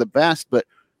are some of the best. But,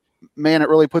 man, it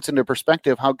really puts into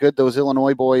perspective how good those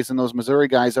Illinois boys and those Missouri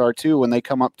guys are, too, when they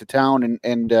come up to town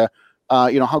and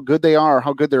how good they are,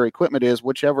 how good their equipment is,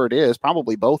 whichever it is,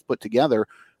 probably both put together.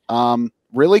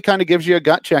 Really kind of gives you a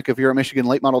gut check if you're a Michigan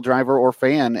late model driver or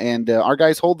fan. And our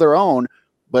guys hold their own.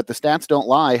 But the stats don't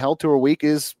lie. Hell Tour Week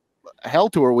is Hell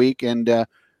Tour Week, and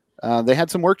they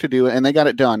had some work to do, and they got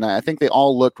it done. I think they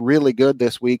all looked really good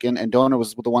this week, and Dona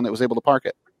was the one that was able to park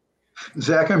it.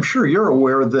 Zach, I'm sure you're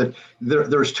aware that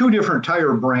there's 2 different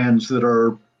tire brands that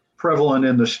are prevalent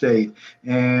in the state,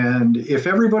 and if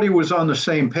everybody was on the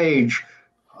same page,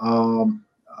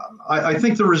 I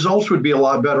think the results would be a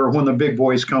lot better when the big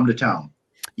boys come to town.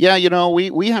 Yeah,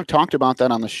 we have talked about that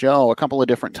on the show a couple of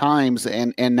different times,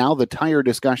 and now the tire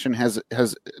discussion has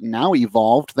now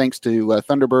evolved thanks to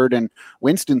Thunderbird and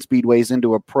Winston Speedways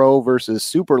into a pro versus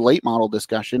super late model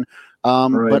discussion.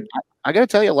 Right. But I got to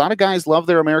tell you, a lot of guys love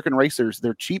their American racers.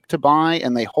 They're cheap to buy,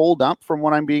 and they hold up, from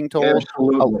what I'm being told,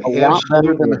 Absolutely. a lot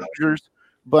better than the Hoosiers.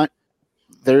 But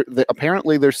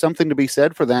apparently there's something to be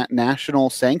said for that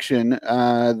national sanction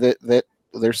that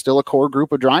there's still a core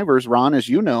group of drivers, Ron, as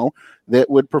you know, that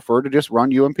would prefer to just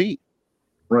run UMP.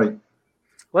 Right.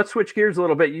 Let's switch gears a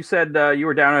little bit. You said you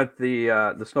were down at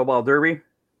the Snowball Derby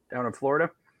down in Florida.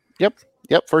 Yep.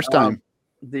 First time.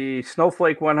 The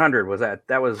Snowflake 100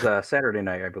 that was Saturday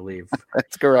night, I believe.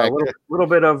 That's correct. A little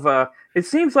bit of it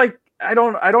seems like I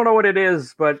don't know what it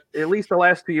is, but at least the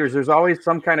last 2 years, there's always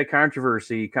some kind of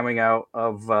controversy coming out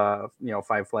of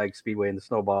Five Flag Speedway and the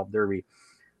Snowball Derby.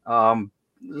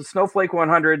 The Snowflake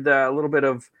 100, a little bit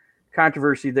of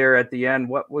controversy there at the end.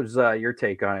 What was your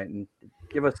take on it? And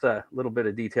give us a little bit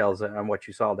of details on what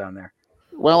you saw down there.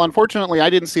 Well, unfortunately,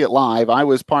 I didn't see it live. I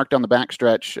was parked on the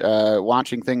backstretch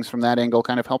watching things from that angle,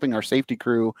 kind of helping our safety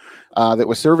crew that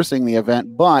was servicing the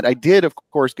event. But I did, of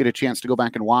course, get a chance to go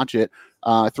back and watch it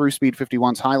through Speed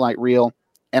 51's highlight reel.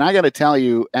 And I got to tell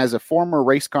you, as a former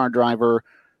race car driver,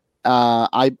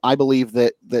 I believe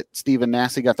that Stephen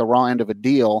Nasse got the raw end of a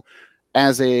deal.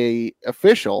 As a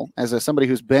official, somebody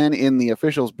who's been in the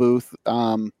officials booth,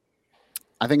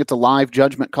 I think it's a live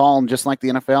judgment call, and just like the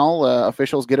NFL,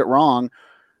 officials get it wrong,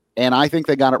 and I think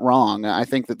they got it wrong. I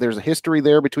think that there's a history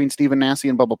there between Stephen Nasse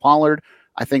and Bubba Pollard.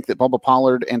 I think that Bubba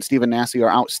Pollard and Stephen Nasse are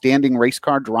outstanding race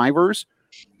car drivers,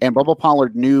 And Bubba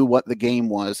Pollard knew what the game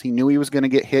was. He knew he was going to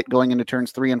get hit going into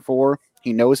turns 3 and 4.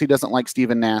 He knows he doesn't like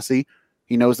Stephen Nasse.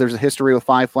 He knows there's a history with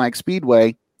Five Flag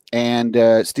Speedway, and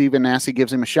Stephen Nasse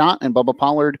gives him a shot, and Bubba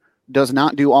Pollard does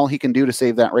not do all he can do to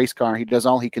save that race car. He does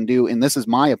all he can do, and this is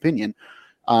my opinion.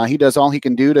 He does all he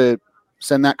can do to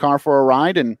send that car for a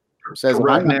ride and says,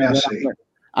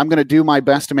 I'm going to do my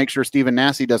best to make sure Stephen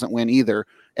Nasse doesn't win either.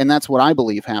 And that's what I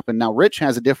believe happened. Now, Rich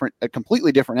has a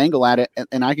completely different angle at it,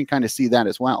 and I can kind of see that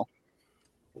as well.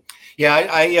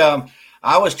 Yeah,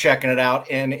 I was checking it out,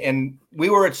 and we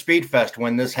were at Speedfest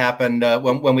when this happened.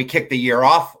 When we kicked the year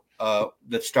off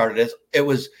that started this, it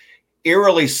was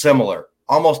eerily similar,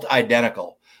 almost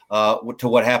identical to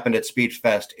what happened at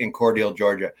Speedfest in Cordele,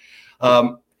 Georgia.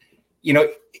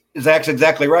 Zach's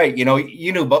exactly right. You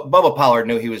knew Bubba Pollard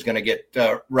knew he was going to get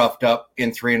roughed up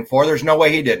in 3 and 4. There's no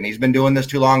way he didn't. He's been doing this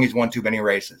too long. He's won too many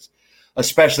races,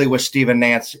 especially with Stephen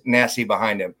Nasse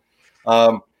behind him.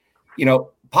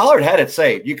 Pollard had it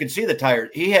saved. You could see the tires.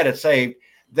 He had it saved.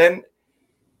 Then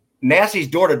Nasse's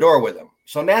door to door with him.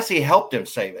 So Nasse helped him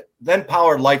save it. Then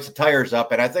Pollard lights the tires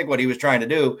up. And I think what he was trying to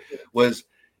do was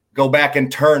go back and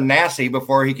turn Nasse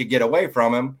before he could get away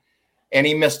from him. And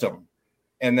he missed him.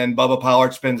 And then Bubba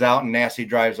Pollard spins out and Nasse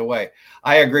drives away.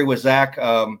 I agree with Zach.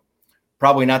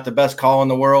 Probably not the best call in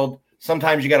the world.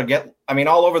 Sometimes you got to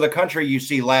all over the country, you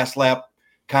see last lap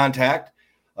contact.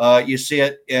 You see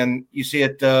it in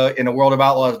the World of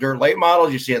Outlaws dirt late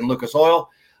models. You see it in Lucas Oil,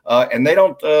 and they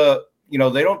don't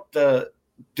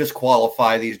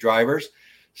disqualify these drivers.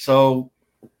 So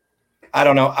I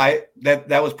don't know.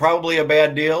 That was probably a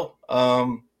bad deal.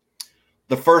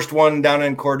 The first one down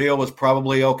in Cordele was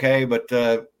probably okay, but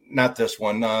not this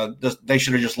one. They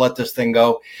should have just let this thing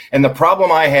go. And the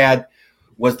problem I had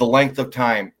was the length of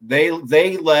time. They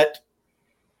let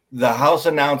the house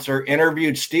announcer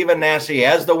interviewed Stephen Nasse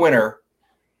as the winner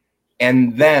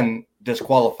and then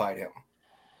disqualified him.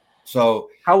 So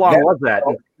how long was that?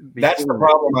 That's the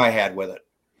problem I had with it.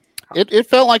 It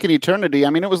felt like an eternity. I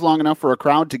mean, it was long enough for a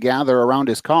crowd to gather around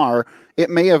his car. It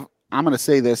may have, I'm going to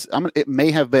say this, it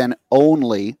may have been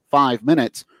only 5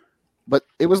 minutes, but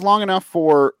it was long enough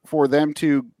for them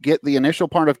to get the initial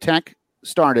part of tech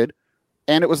started.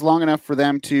 And it was long enough for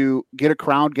them to get a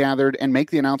crowd gathered and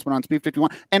make the announcement on Speed 51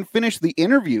 and finish the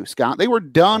interview, Scott. They were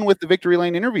done with the Victory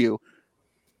Lane interview.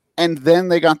 And then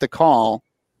they got the call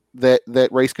that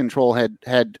Race Control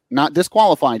had not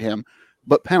disqualified him,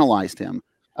 but penalized him,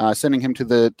 sending him to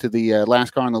the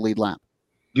last car on the lead lap.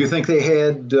 Do you think they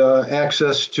had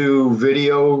access to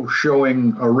video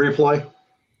showing a replay?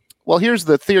 Well, here's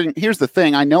the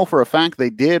thing. I know for a fact they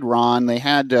did, Ron. They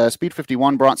had Speed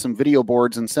 51 brought some video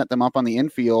boards and set them up on the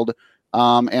infield.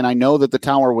 And I know that the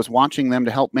tower was watching them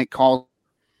to help make calls.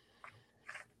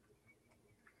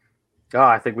 Oh,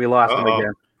 I think we lost him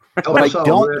again. But I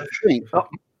don't think. Oh,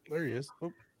 there he is.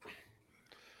 Oh.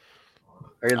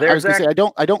 Are you there, Zach?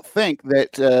 I don't think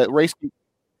that race.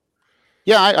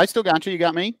 Yeah, I still got you. You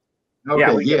got me?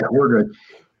 Okay, yeah, we're good.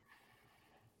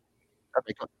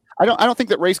 Okay, cool. I don't think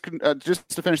that just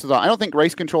to finish the thought, I don't think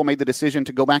Race Control made the decision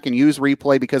to go back and use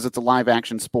replay because it's a live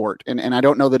action sport. And I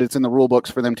don't know that it's in the rule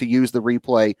books for them to use the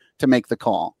replay to make the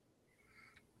call.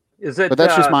 But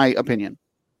that's just my opinion.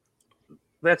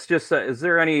 That's just, is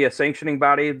there any sanctioning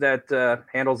body that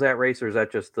handles that race, or is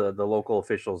that just the local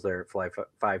officials there at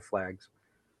Five Flags?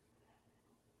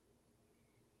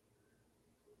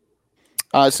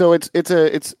 So it's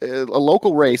a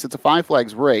local race. It's a Five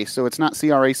Flags race, so it's not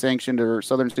CRA sanctioned or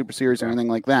Southern Super Series or anything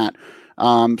like that.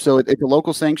 So it's a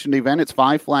local sanctioned event. It's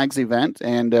Five Flags event,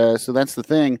 and so that's the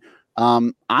thing.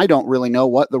 I don't really know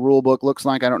what the rule book looks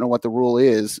like. I don't know what the rule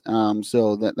is.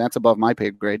 So that's above my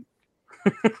pay grade.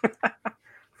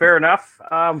 Fair enough.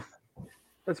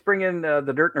 Let's bring in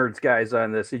the Dirt Nerds guys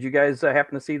on this. Did you guys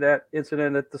happen to see that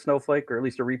incident at the Snowflake, or at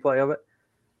least a replay of it?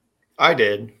 I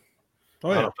did.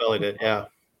 Oh, yeah. Billy did, yeah.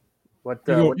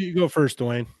 You go first,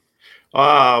 Dwayne.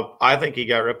 I think he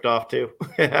got ripped off too.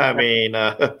 I mean,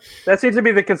 that seems to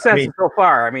be the consensus so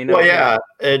far. I mean, well, yeah,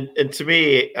 and to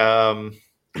me,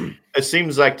 it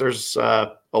seems like there's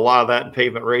a lot of that in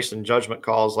pavement racing judgment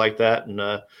calls like that,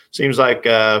 and seems like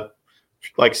I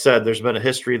said, there's been a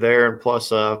history there, and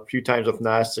plus a few times with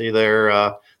Nasse there.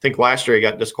 I think last year he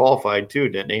got disqualified too,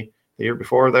 didn't he? The year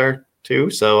before there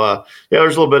too. So yeah,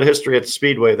 there's a little bit of history at the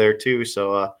Speedway there too.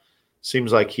 So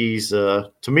seems like he's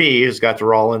to me has got the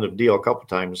raw end of the deal a couple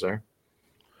times there.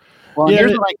 Well, yeah,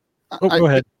 go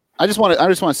ahead. I just want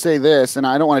to say this, and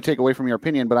I don't want to take away from your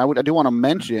opinion, but I do want to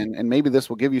mention, and maybe this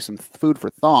will give you some food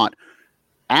for thought.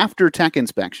 After tech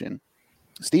inspection,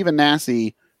 Stephen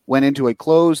Nasse went into a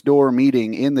closed door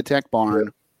meeting in the tech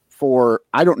barn for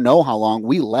I don't know how long.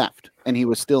 We left. and he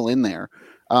was still in there.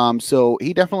 So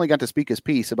he definitely got to speak his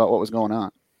piece about what was going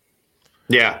on.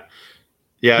 Yeah.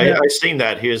 I've seen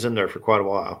that. He was in there for quite a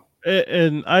while.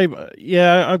 And I'm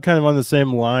kind of on the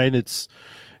same line. It's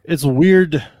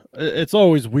weird. It's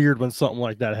always weird when something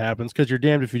like that happens because you're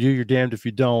damned if you do, you're damned if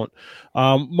you don't.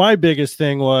 My biggest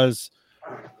thing was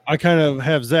I kind of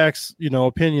have Zach's,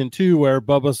 opinion too, where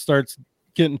Bubba starts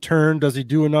getting turned. Does he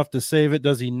do enough to save it?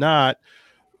 Does he not?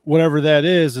 Whatever that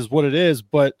is what it is.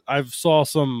 But I've saw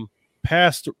some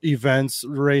past events,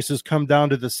 races come down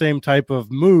to the same type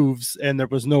of moves and there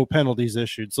was no penalties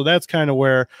issued. So that's kind of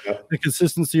where the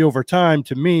consistency over time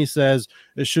to me says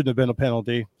it shouldn't have been a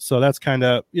penalty. So that's kind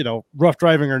of, rough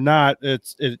driving or not,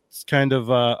 it's kind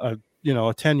of a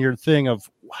 10-year thing of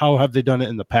how have they done it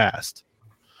in the past.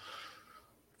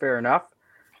 Fair enough.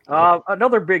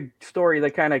 Another big story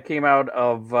that kind of came out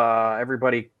of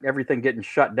everything getting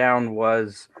shut down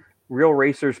was real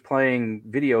racers playing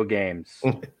video games.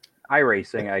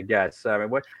 iRacing, I guess. I mean,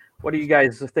 what do you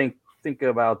guys think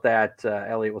about that?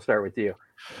 Elliot, we'll start with you.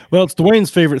 Well, it's Dwayne's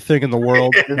favorite thing in the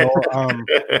world.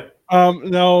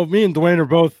 No, me and Dwayne are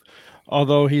both,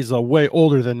 although he's way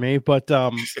older than me, but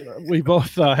we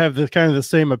both have the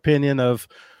same opinion of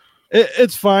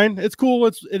it's fine. It's cool.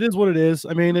 It is what it is.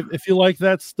 I mean, if you like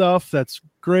that stuff, that's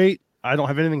great. I don't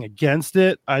have anything against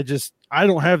it. I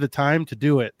don't have the time to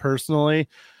do it personally.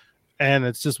 And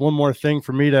it's just one more thing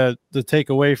for me to take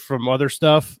away from other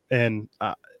stuff. And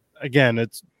again,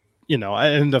 it's,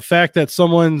 and the fact that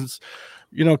someone's,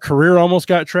 career almost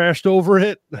got trashed over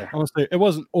it. Honestly, it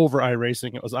wasn't over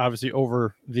iRacing. It was obviously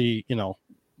over the,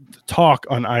 talk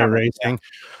on iRacing.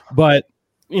 But,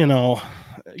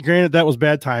 granted, that was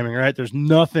bad timing, right? There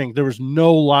was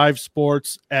no live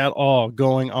sports at all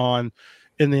going on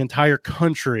in the entire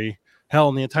country, hell,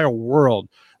 in the entire world.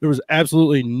 There was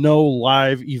absolutely no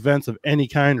live events of any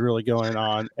kind really going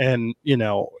on. And,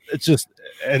 it's just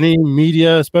any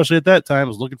media, especially at that time,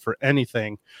 was looking for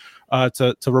anything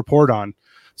to report on.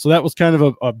 So that was kind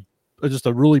of just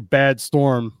a really bad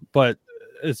storm. But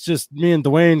it's just me and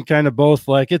Dwayne kind of both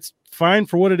like, it's fine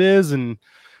for what it is. And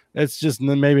it's just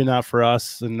maybe not for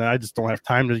us. And I just don't have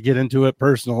time to get into it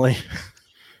personally.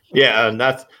 Yeah, and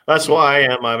that's why I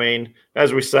am. I mean,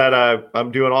 as we said,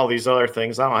 I'm doing all these other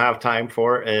things. I don't have time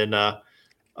for it. And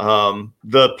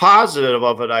the positive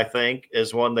of it, I think,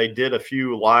 is when they did a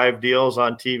few live deals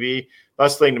on TV.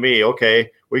 Best thing to me,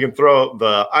 okay, we can throw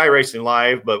the iRacing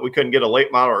live, but we couldn't get a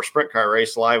late model or sprint car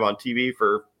race live on TV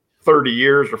for 30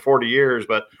 years or 40 years,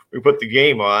 but we put the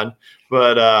game on.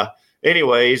 But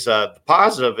anyways, the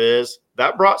positive is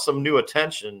that brought some new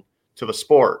attention to the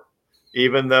sport.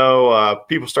 Even though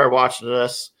people started watching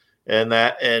this and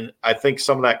I think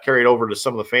some of that carried over to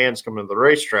some of the fans coming to the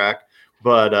racetrack.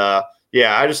 But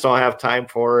I just don't have time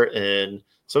for it. And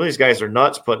some of these guys are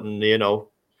nuts putting,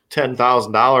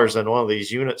 $10,000 in one of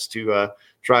these units to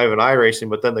drive an iRacing,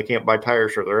 but then they can't buy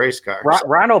tires for their race car.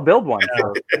 Ron will build one.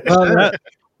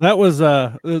 That was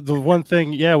the one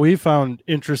thing, we found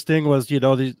interesting was,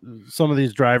 some of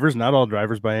these drivers, not all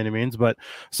drivers by any means, but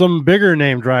some bigger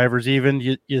name drivers,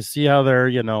 even you see how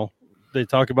they're, they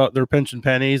talk about their pinching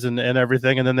pennies and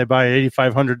everything, and then they buy an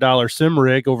 $8,500 sim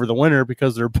rig over the winter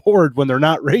because they're bored when they're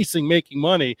not racing, making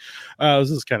money. This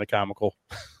is kind of comical.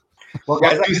 Well,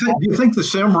 guys, do you think the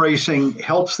sim racing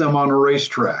helps them on a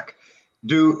racetrack?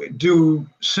 Do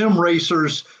sim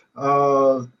racers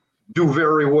do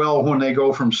very well when they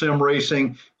go from sim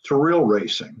racing to real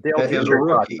racing as a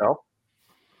rookie?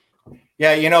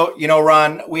 Yeah,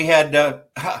 Ron, we had,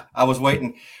 I was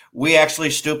waiting. We actually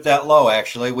stooped that low,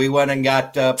 actually. We went and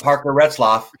got Parker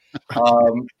Retzlaff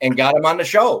and got him on the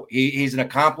show. He's an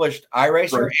accomplished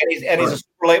iRacer, right. and he's a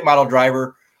super late model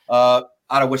driver out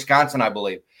of Wisconsin, I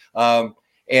believe.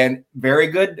 And very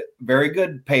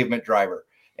good pavement driver.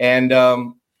 And,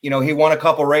 he won a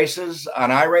couple races on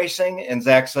iRacing, and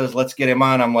Zach says, let's get him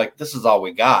on. I'm like, this is all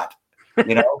we got,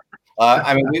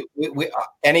 I mean, we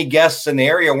any guests in the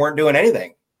area weren't doing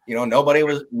anything. Nobody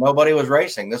was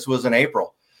racing. This was in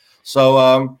April.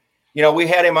 So, we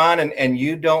had him on, and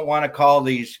you don't want to call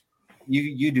these,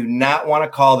 you do not want to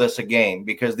call this a game,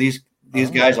 because these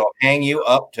guys will hang you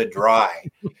up to dry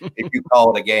if you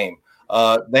call it a game.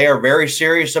 They are very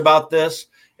serious about this.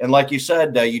 And like you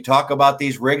said, you talk about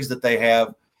these rigs that they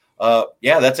have.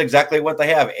 That's exactly what they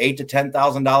have, $8,000 to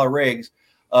 $10,000 rigs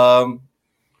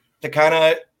to kind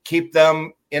of keep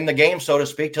them in the game, so to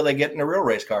speak, till they get in a real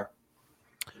race car.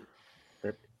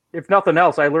 If nothing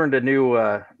else, I learned a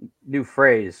new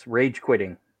phrase: rage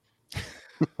quitting.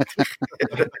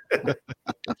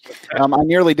 I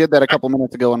nearly did that a couple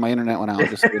minutes ago when my internet went out.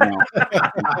 Just flip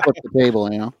the table,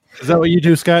 Is that what you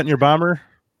do, Scott, in your bomber?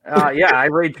 Yeah, I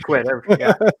rage quit.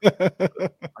 Yeah.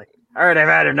 All right, I've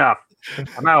had enough.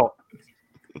 I'm out.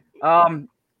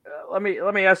 Let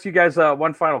me ask you guys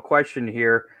one final question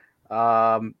here.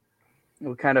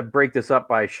 We'll kind of break this up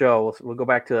by show. We'll go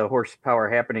back to the Horsepower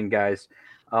Happening guys.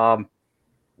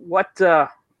 What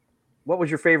was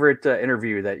your favorite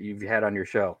interview that you've had on your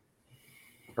show?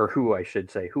 Or who, I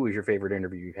should say. Who was your favorite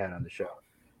interview you've had on the show?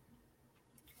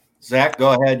 Zach,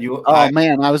 go ahead.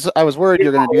 Man, I was worried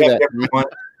you're going to do that.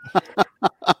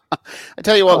 I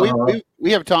tell you what,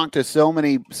 we have talked to so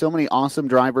many awesome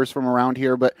drivers from around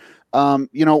here, but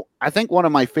I think one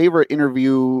of my favorite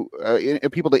people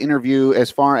to interview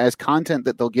as far as content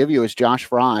that they'll give you is Josh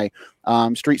Fry,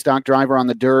 street stock driver on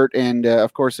the dirt, and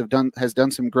of course has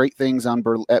done some great things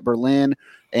at Berlin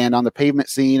and on the pavement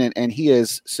scene, and he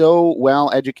is so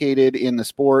well educated in the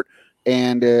sport.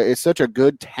 And is such a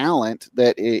good talent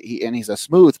that he's a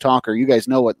smooth talker. You guys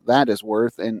know what that is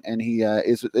worth, and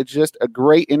it's just a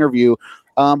great interview.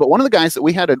 But one of the guys that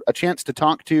we had a chance to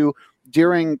talk to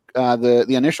during the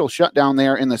initial shutdown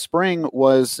there in the spring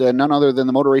was none other than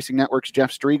the Motor Racing Network's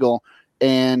Jeff Striegel,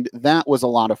 and that was a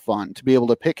lot of fun to be able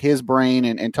to pick his brain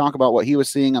and talk about what he was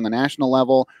seeing on the national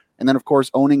level, and then of course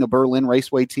owning a Berlin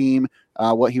Raceway team,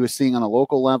 what he was seeing on the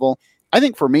local level. I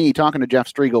think for me, talking to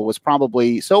Jeff Striegel was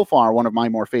probably so far one of my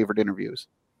more favorite interviews.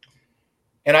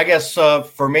 And I guess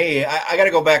for me, I got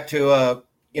to go back to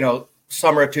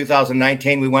summer of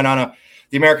 2019. We went on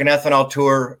the American Ethanol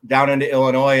Tour down into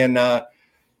Illinois, and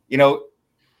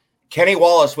Kenny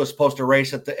Wallace was supposed to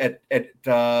race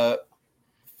at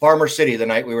Farmer City the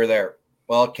night we were there.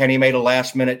 Well, Kenny made a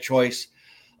last minute choice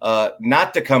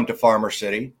not to come to Farmer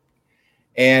City,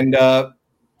 and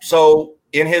so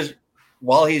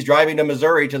while he's driving to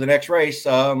Missouri to the next race,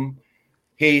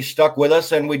 he stuck with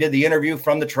us, and we did the interview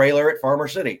from the trailer at Farmer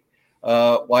City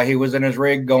while he was in his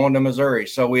rig going to Missouri.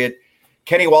 So we had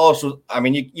Kenny Wallace.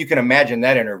 You can imagine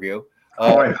that interview.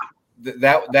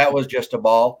 That was just a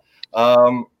ball.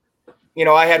 I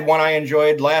had one I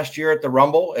enjoyed last year at the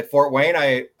Rumble at Fort Wayne.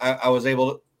 I was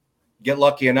able to get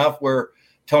lucky enough where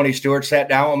Tony Stewart sat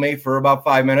down with me for about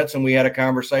 5 minutes, and we had a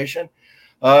conversation.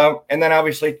 And then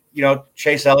obviously,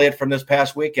 Chase Elliott from this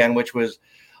past weekend, which was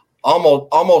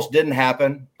almost didn't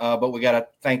happen. But we got to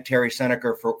thank Terry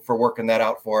Seneca for working that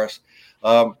out for us.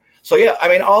 All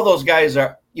those guys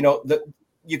are,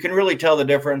 you can really tell the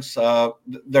difference.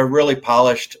 They're really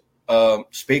polished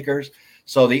speakers.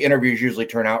 So the interviews usually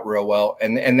turn out real well,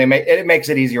 and it makes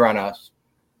it easier on us.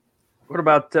 What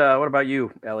about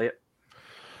you, Elliot?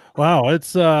 Wow,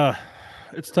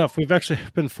 it's tough. We've actually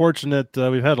been fortunate.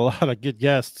 We've had a lot of good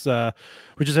guests.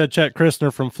 We just had Chet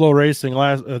Christner from Flow Racing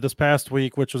this past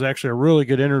week, which was actually a really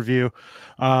good interview.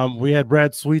 We had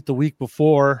Brad Sweet the week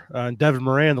before, and Devin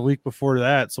Moran the week before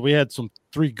that. So we had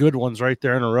 3 good ones right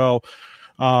there in a row.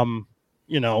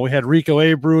 We had Rico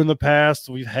Abreu in the past.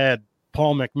 We've had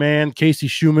Paul McMahon, Casey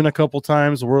Schumann a couple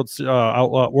times, World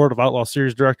of Outlaw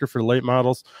Series director for late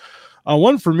models.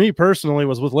 One for me personally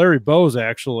was with Larry Bowes,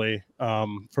 actually,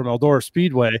 from Eldora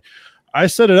Speedway. I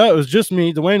set it up. It was just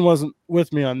me. Dwayne wasn't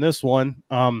with me on this one.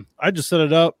 I just set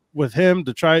it up with him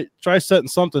to try setting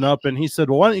something up. And he said,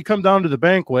 well, why don't you come down to the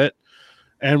banquet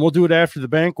and we'll do it after the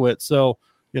banquet. So,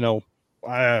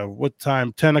 what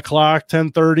time? 10 o'clock,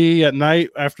 10:30 at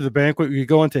night after the banquet, we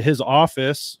go into his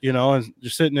office, and you're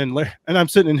sitting in, and I'm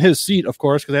sitting in his seat, of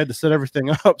course, because I had to set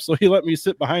everything up. So he let me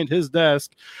sit behind his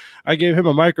desk. I gave him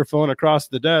a microphone across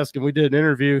the desk, and we did an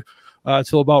interview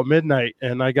till about midnight.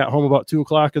 And I got home about 2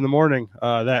 o'clock in the morning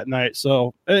that night.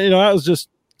 So, that was just,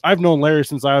 I've known Larry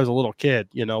since I was a little kid.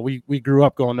 We grew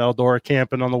up going to Eldora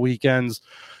camping on the weekends.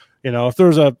 If there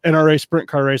was a NRA sprint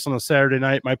car race on a Saturday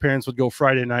night, my parents would go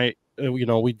Friday night.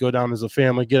 We'd go down as a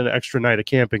family, get an extra night of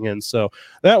camping in. So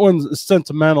that one's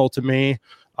sentimental to me.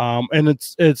 And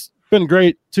it's been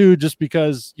great too, just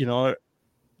because,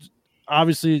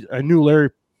 obviously I knew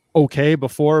Larry okay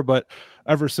before, but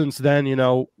ever since then,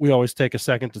 we always take a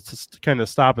second to kind of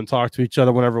stop and talk to each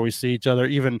other whenever we see each other,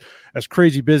 even as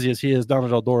crazy busy as he is down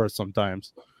at Eldora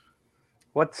sometimes.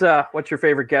 What's your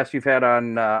favorite guest you've had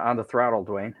on the throttle,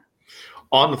 Dwayne?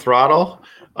 On the throttle,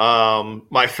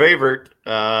 my favorite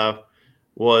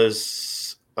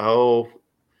was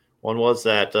when was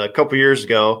that? A couple years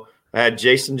ago, I had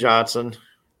Jason Johnson.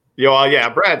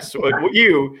 Brad, Scott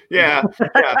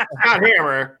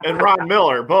Hammer and Ron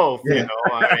Miller, both. Yeah.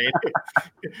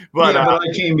 But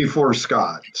I came before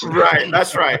Scott. So. Right,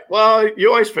 that's right. Well, you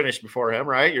always finish before him,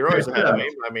 right? You're always ahead of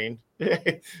him.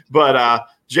 But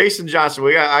Jason Johnson,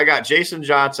 I got Jason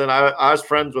Johnson. I was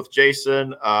friends with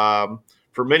Jason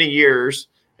for many years,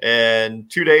 And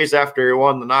 2 days after he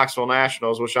won the Knoxville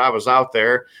Nationals, which I was out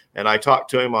there, and I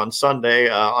talked to him on Sunday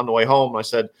on the way home. I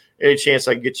said, any chance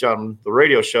I can get you on the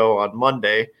radio show on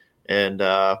Monday? And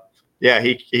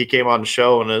he came on the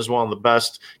show and is one of the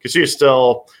best, because he's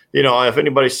still, if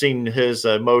anybody's seen his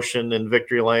emotion in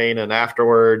victory lane and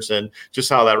afterwards, and just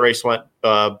how that race went,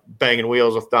 banging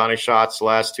wheels with Donnie Schatz the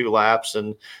last 2 laps,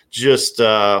 and just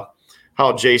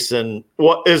how Jason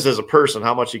is as a person,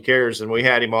 how much he cares. And we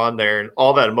had him on there, and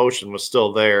all that emotion was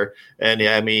still there. And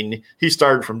he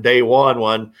started from day one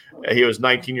when he was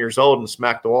 19 years old and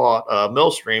smacked the wall at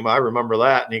Millstream. I remember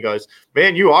that. And he goes,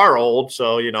 man, you are old.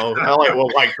 So, Elliott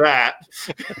will like that.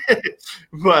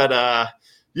 But,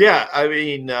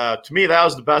 to me, that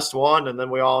was the best one. And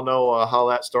then we all know how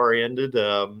that story ended,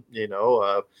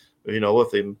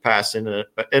 with him passing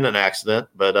in an accident.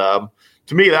 But,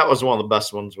 to me, that was one of the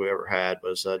best ones we ever had,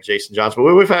 was Jason Johnson.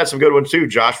 But we've had some good ones too.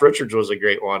 Josh Richards was a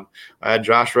great one. I had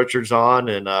Josh Richards on,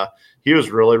 and he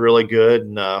was really, really good.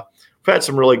 And we've had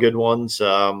some really good ones.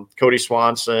 Cody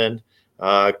Swanson,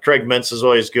 Craig Mintz is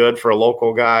always good for a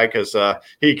local guy, because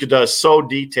he does so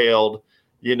detailed.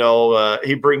 He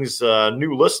brings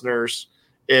new listeners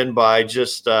in by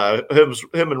just him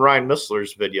and Ryan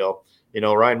Missler's video.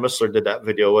 Ryan Missler did that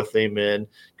video with him, and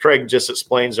Craig just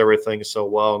explains everything so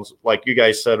well. And like you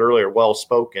guys said earlier, well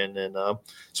spoken. And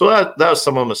so that was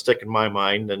some of them that stick in my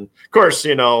mind. And of course,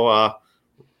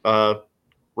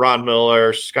 Ron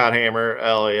Miller, Scott Hammer,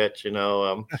 Elliott, I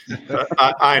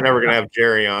ain't never going to have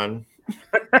Jerry on.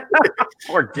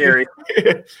 Or Jerry.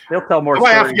 They'll tell more. I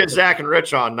might have to get Zach and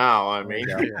Rich on now.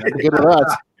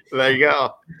 There you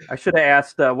go. I should have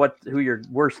asked who your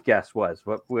worst guest was.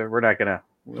 But we're not going to.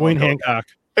 Dwayne Hancock.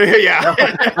 Yeah.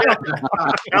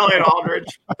 Elliott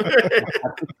Aldridge.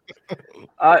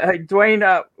 Hey,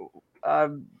 Dwayne,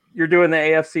 you're doing the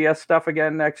AFCS stuff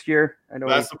again next year? I know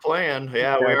that's the plan.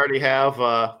 Yeah, we already have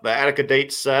the Attica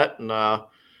date set, and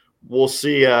we'll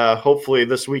see. Hopefully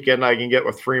this weekend I can get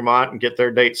with Fremont and get their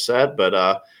date set,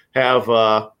 but have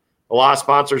a lot of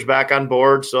sponsors back on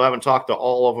board. So I haven't talked to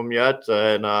all of them yet,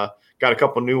 and got a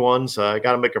couple new ones. I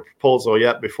got to make a proposal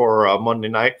yet before Monday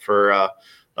night for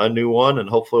a new one, and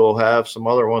hopefully we'll have some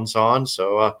other ones on.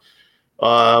 So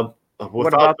without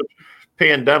the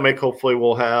pandemic, hopefully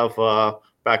we'll have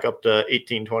back up to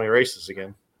 18, 20 races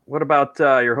again. What about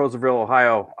your Hoseville,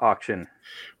 Ohio auction?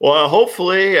 Well,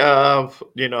 hopefully,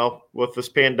 with this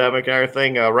pandemic and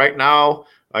everything, right now,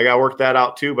 I got to work that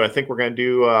out too, but I think we're going to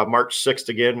do March 6th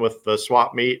again with the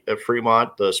swap meet at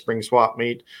Fremont, the spring swap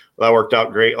meet. That worked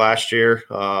out great last year.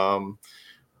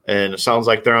 And it sounds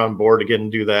like they're on board again to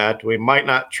do that. We might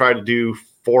not try to do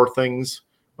 4 things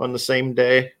on the same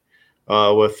day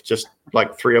with just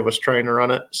like 3 of us trying to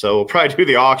run it. So we'll probably do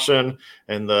the auction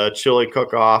and the chili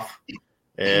cook-off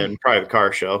and probably the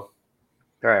car show.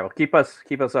 All right. Well, keep us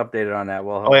updated on that.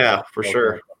 For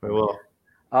sure. We will.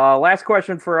 Last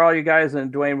question for all you guys,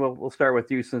 and Dwayne, we'll start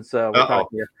with you since we're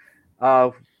talking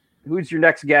here. Who's your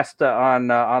next guest on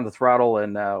the throttle,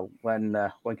 and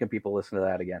when can people listen to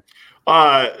that again?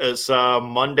 It's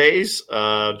Mondays,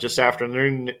 just after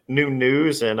noon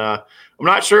news, and I'm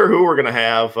not sure who we're gonna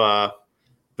have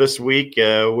this week.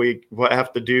 We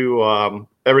have to do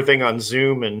everything on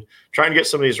Zoom, and trying to get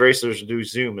some of these racers to do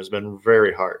Zoom has been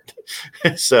very hard.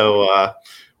 So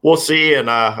we'll see. And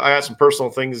I got some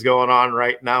personal things going on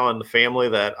right now in the family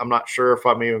that I'm not sure if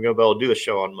I'm even gonna be able to do the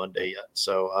show on Monday yet.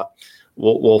 So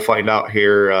we'll find out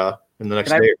here in the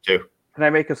next day or two. Can I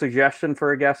make a suggestion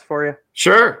for a guest for you?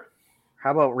 Sure.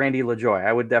 How about Randy LaJoy?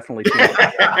 I would definitely see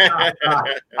that.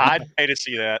 I'd pay to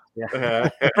see that. Yeah.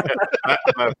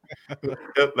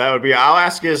 That would be. I'll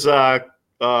ask his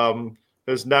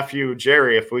nephew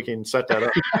Jerry if we can set that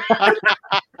up.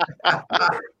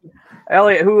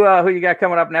 Elliott, who you got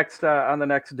coming up next on the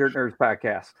next Dirt Nerds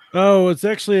podcast? Oh, it's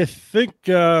actually, I think,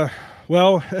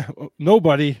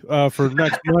 nobody for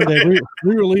next Monday.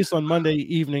 We release on Monday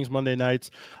evenings, Monday nights.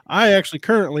 I actually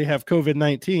currently have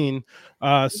COVID-19.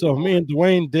 So me and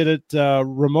Dwayne did it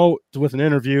remote with an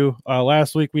interview.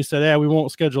 Last week we said, we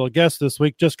won't schedule a guest this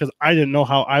week just because I didn't know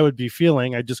how I would be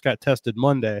feeling. I just got tested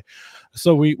Monday.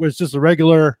 So it was just a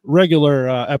regular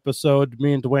episode.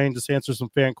 Me and Dwayne just answer some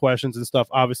fan questions and stuff,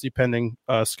 obviously pending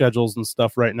schedules and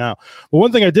stuff right now. But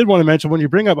one thing I did want to mention, when you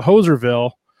bring up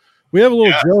Hoserville, we have a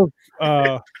little joke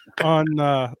on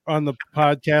the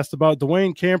podcast about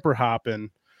Dwayne camper hopping.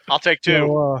 I'll take 2.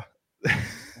 So,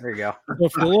 there you go. So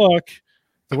if you look,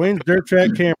 Dwayne's Dirt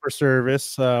Track Camper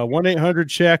Service, 1-800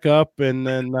 check up, and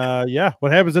then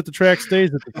what happens at the track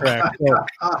stays at the track.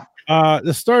 So,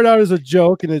 this started out as a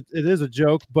joke, and it is a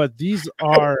joke, but these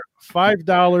are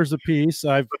 $5 a piece.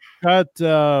 I've got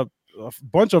a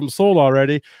bunch of them sold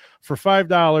already. For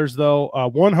 $5, though,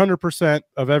 100%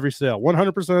 of every sale,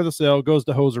 100% of the sale goes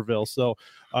to Hoserville. So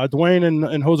Dwayne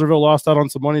and Hoserville lost out on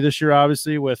some money this year,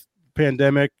 obviously, with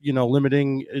pandemic,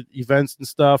 limiting events and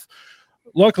stuff.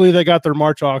 Luckily, they got their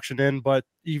March auction in, but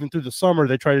even through the summer,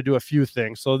 they try to do a few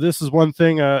things. So this is one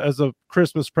thing as a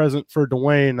Christmas present for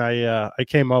Dwayne I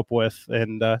came up with,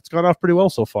 and it's gone off pretty well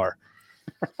so far.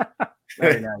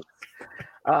 Very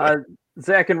nice.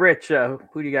 Zach and Rich, who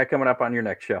do you got coming up on your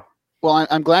next show? Well,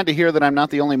 I'm glad to hear that I'm not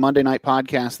the only Monday night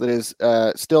podcast that is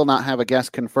still not have a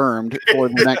guest confirmed for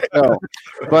the next show.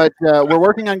 But we're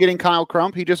working on getting Kyle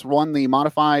Crump. He just won the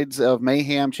Modifieds of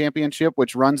Mayhem Championship,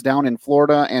 which runs down in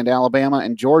Florida and Alabama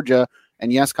and Georgia.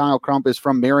 And yes, Kyle Crump is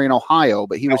from Marion, Ohio,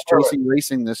 but he was chasing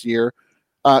racing this year.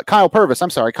 Kyle Purvis. I'm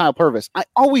sorry, Kyle Purvis. I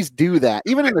always do that.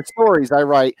 Even in the stories I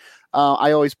write,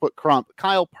 I always put Crump.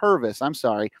 Kyle Purvis. I'm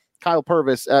sorry. Kyle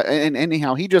Purvis. And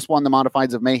anyhow, he just won the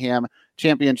Modifieds of Mayhem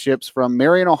Championships from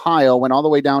Marion, Ohio, went all the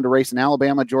way down to race in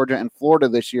Alabama, Georgia, and Florida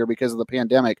this year because of the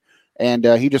pandemic. And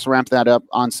he just ramped that up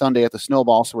on Sunday at the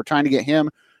Snowball. So we're trying to get him.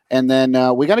 And then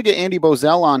we got to get Andy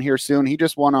Bozell on here soon. He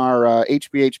just won our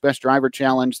HBH Best Driver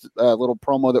Challenge, little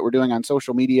promo that we're doing on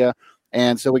social media.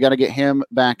 And so we got to get him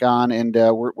back on. And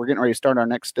we're getting ready to start our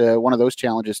next one of those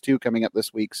challenges, too, coming up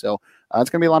this week. So it's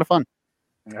going to be a lot of fun.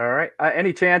 All right.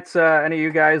 Any chance any of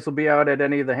you guys will be out at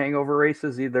any of the hangover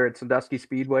races, either at Sandusky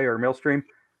Speedway or Millstream?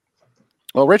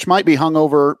 Well, Rich might be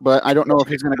hungover, but I don't know if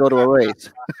he's going to go to a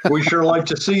race. We sure like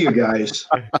to see you guys.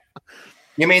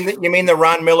 You mean the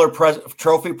Ron Miller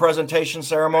trophy presentation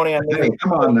ceremony? Hey,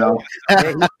 come on now.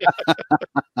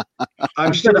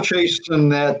 I'm still chasing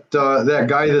that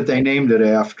guy that they named it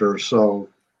after. So,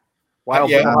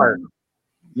 Wild Heart.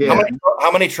 Yeah.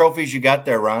 How many trophies you got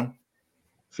there, Ron?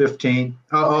 15.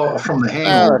 Oh, from the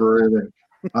hangover.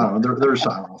 I don't know. There's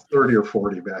 30 or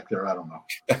 40 back there. I don't know.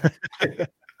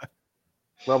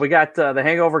 Well, we got the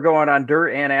hangover going on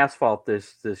dirt and asphalt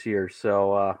this year,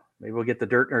 so maybe we'll get the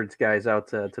Dirt Nerds guys out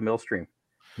to Millstream.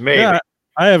 Maybe. Yeah,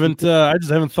 I haven't. I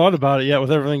just haven't thought about it yet with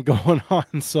everything going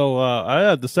on. So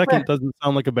the second doesn't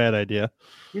sound like a bad idea.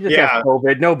 You just have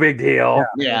COVID, no big deal.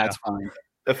 Yeah, it's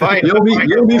fine.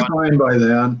 You'll be fine by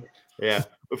then. Yeah.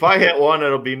 If I hit one,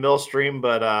 it'll be Millstream,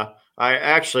 but I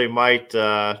actually might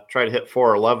try to hit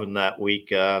 411 that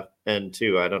week and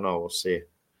too. I don't know. We'll see.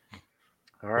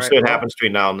 All right. We'll see what happens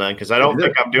between now and then, because I don't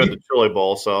think I'm doing the Chili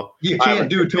Bowl. So you can't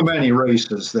do too many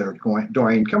races there,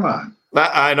 Dwayne. Come on.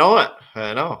 I know it.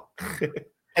 I know.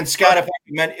 And Scott, if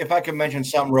I can mention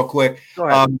something real quick, Go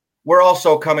ahead. we're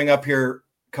also coming up here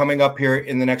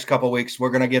in the next couple of weeks. We're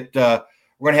going to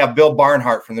have Bill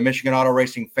Barnhart from the Michigan Auto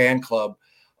Racing Fan Club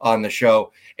on the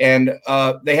show, and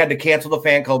they had to cancel the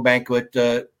fan club banquet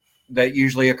that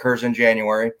usually occurs in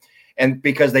January, and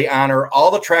because they honor all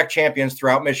the track champions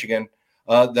throughout Michigan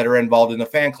that are involved in the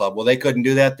fan club. Well, they couldn't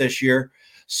do that this year,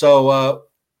 so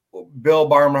Bill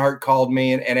Barnhart called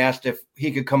me and asked if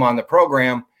he could come on the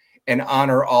program and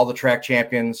honor all the track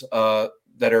champions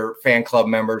that are fan club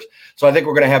members. So I think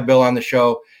we're going to have Bill on the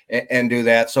show and do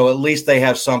that. So at least they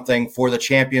have something for the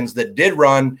champions that did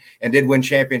run and did win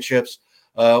championships.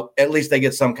 At least they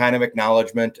get some kind of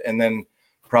acknowledgement, and then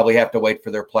probably have to wait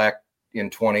for their plaque in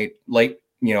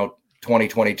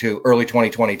 2022, early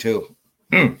 2022.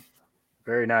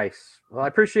 Very nice. Well, I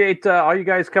appreciate all you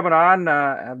guys coming on.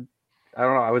 I don't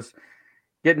know. I was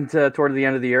getting toward the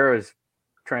end of the year. I was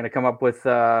trying to come up with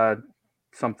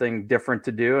something different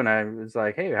to do, and I was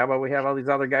like, hey, how about we have all these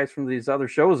other guys from these other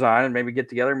shows on and maybe get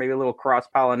together, maybe a little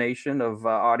cross-pollination of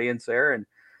audience there, and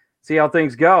see how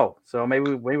things go. So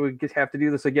maybe we just have to do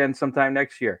this again sometime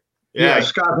next year. Yeah,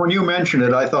 Scott, when you mentioned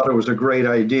it, I thought it was a great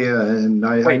idea, and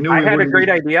I knew I had a great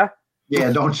idea.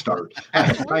 Yeah, don't start.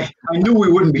 I knew we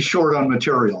wouldn't be short on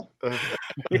material.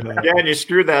 Yeah, and you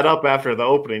screwed that up after the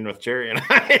opening with Jerry and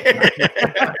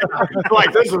I.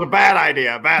 Like, this is a bad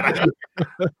idea.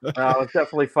 It's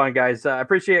definitely fun, guys. I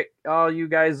appreciate all you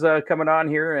guys coming on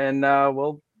here, and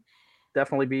we'll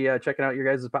definitely be checking out your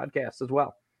guys' podcast as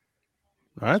well.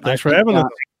 All right, thanks for having us.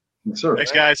 Yes, sir.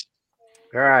 Thanks, guys.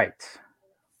 All right.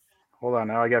 Hold on.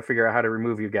 Now I got to figure out how to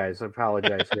remove you guys. I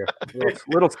apologize here. A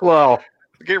little slow.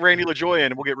 Get Randy LaJoy in,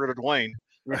 and we'll get rid of Dwayne.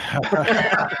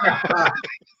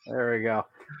 There we go.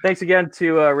 Thanks again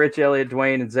to Rich, Elliot,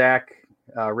 Dwayne, and Zach.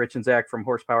 Rich and Zach from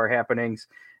Horsepower Happenings,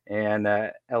 and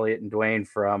Elliot and Dwayne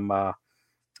from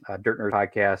Dirt Nerd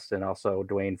Podcast, and also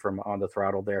Dwayne from On the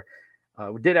Throttle there.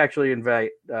 We did actually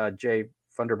invite Jay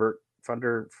Funderbert.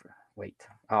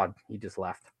 He just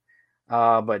left.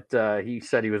 But he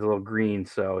said he was a little green,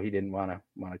 so he didn't want to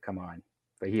come on.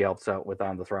 But he helps out with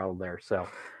On the Throttle there. So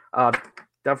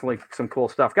definitely some cool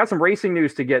stuff. Got some racing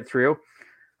news to get through.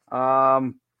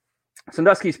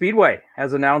 Sandusky Speedway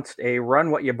has announced a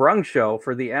Run What You Brung show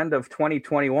for the end of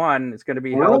 2021. It's going to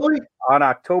be held on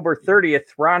October 30th.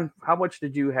 Ron, how much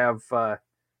did you have to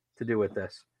do with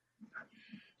this?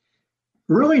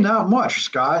 Really not much,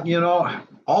 Scott. You know,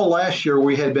 all last year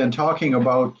we had been talking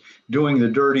about doing the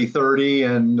Dirty 30,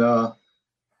 and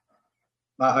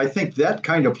I think that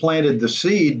kind of planted the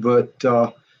seed, but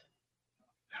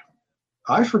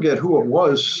I forget who it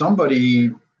was.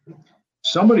 Somebody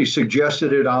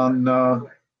suggested it on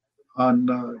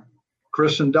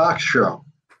Chris and Doc's show,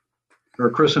 or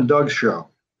Chris and Doug's show.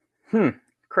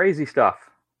 Crazy stuff.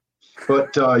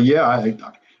 But yeah,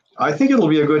 I think it'll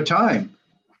be a good time.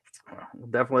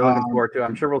 Definitely looking forward to it.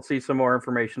 I'm sure we'll see some more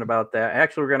information about that.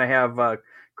 Actually, we're going to have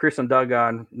Chris and Doug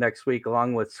on next week,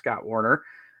 along with Scott Warner,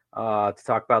 to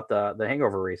talk about the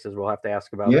hangover races. We'll have to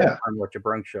ask about that on What You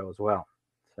Brung show as well.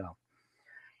 So,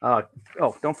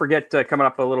 don't forget, coming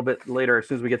up a little bit later, as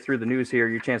soon as we get through the news here,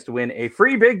 your chance to win a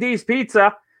free Big D's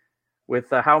pizza with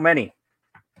how many?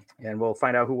 And we'll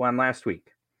find out who won last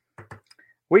week.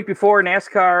 Week before,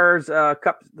 NASCAR's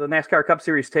the NASCAR Cup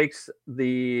Series takes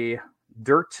the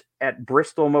dirt at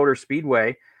Bristol Motor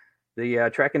Speedway.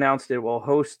 The track announced it will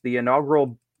host the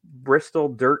inaugural Bristol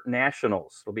Dirt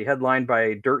Nationals. It'll be headlined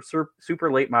by dirt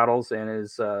super late models and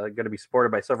is going to be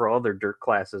supported by several other dirt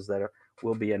classes that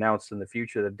will be announced in the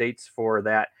future. The dates for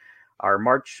that are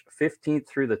March 15th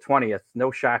through the 20th.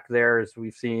 No shock there, as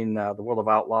we've seen the World of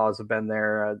Outlaws have been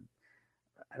there.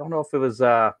 I don't know if it was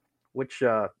which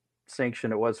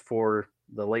sanction it was for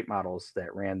the late models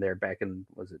that ran there back in,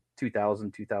 was it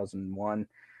 2000, 2001,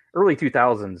 early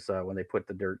 2000s when they put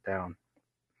the dirt down.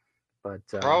 But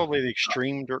probably the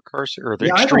Extreme Dirt Car or the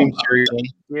Extreme Series.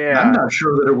 Yeah, I'm not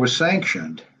sure that it was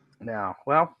sanctioned. No,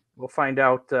 well, we'll find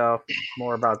out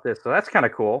more about this. So that's kind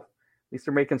of cool. At least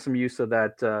they're making some use of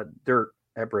that dirt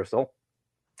at Bristol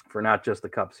for not just the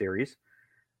Cup Series.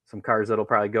 Some cars that'll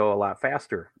probably go a lot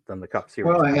faster than the Cup Series.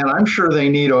 Well, and I'm sure they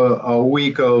need a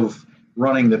week of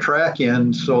running the track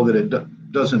in so that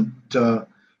it doesn't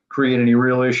create any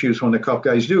real issues when the Cup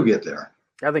guys do get there.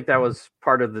 I think that was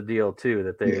part of the deal too,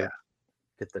 that they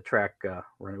get the track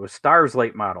running with Stars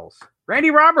late models. Randy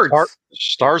Roberts,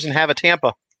 Stars and Have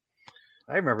Tampa.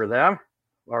 I remember them.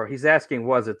 Or he's asking,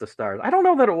 was it the Stars? I don't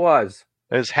know that it was.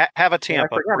 It was Have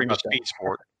Tampa, Premium Speed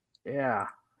Sport. Yeah,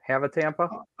 Have Tampa.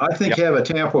 I think Have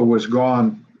Tampa was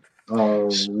gone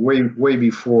way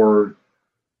before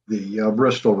the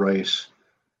Bristol race.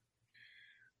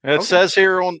 It says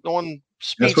here on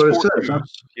Speed That's what Sport. it says. Huh?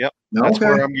 Yep, that's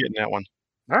where I'm getting that one.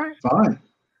 All right, fine.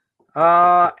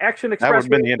 Action Express. That would have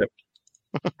been the end of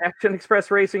it. Action Express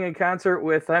Racing in concert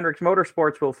with Hendricks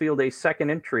Motorsports will field a second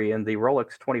entry in the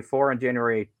Rolex 24 on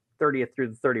January 30th through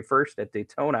the 31st at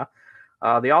Daytona.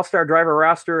 The all-star driver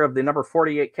roster of the number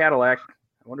 48 Cadillac,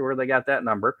 I wonder where they got that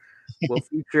number, will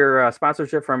feature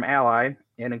sponsorship from Ally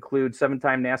and include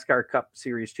 7-time NASCAR Cup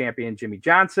Series champion Jimmy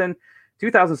Johnson,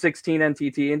 2016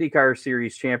 NTT IndyCar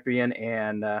Series champion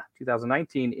and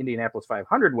 2019 Indianapolis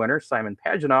 500 winner Simon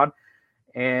Pagenaud,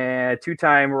 and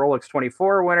 2-time Rolex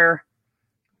 24 winner,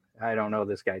 I don't know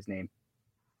this guy's name,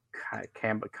 a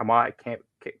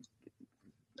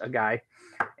guy,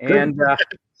 and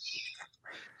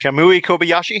Kamui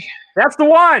Kobayashi. That's the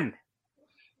one.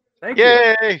 Thank you.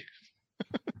 Yay!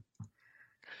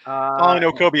 I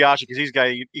know Kobayashi because he's the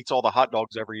guy who eats all the hot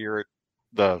dogs every year at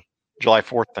the July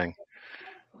 4th thing.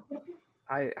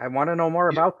 I want to know more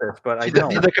about this, but I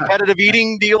don't. The competitive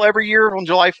eating deal every year on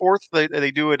July 4th,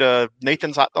 they do it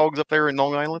Nathan's Hot Dogs up there in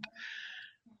Long Island.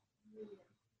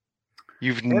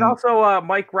 And also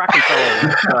Mike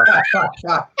Rockefeller,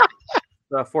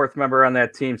 the fourth member on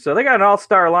that team. So they got an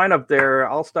all-star lineup there,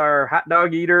 all-star hot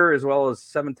dog eater, as well as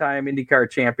 7-time IndyCar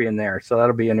champion there. So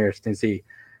that'll be interesting to see.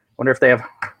 Wonder if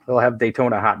they'll have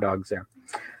Daytona hot dogs there.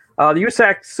 The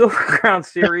USAC Silver Crown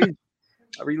Series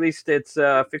released its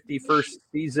 51st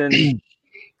season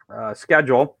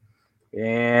schedule,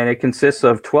 and it consists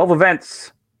of 12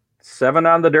 events, 7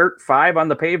 on the dirt, 5 on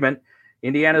the pavement.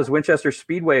 Indiana's Winchester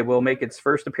Speedway will make its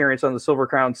first appearance on the Silver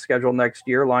Crown schedule next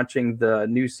year, launching the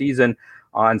new season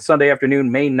on Sunday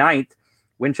afternoon, May 9th.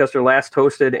 Winchester last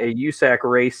hosted a USAC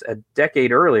race a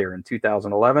decade earlier in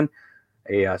 2011,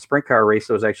 a sprint car race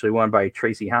that was actually won by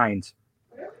Tracy Hines.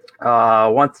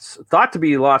 Once thought to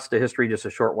be lost to history just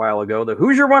a short while ago, the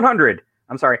Hoosier 100.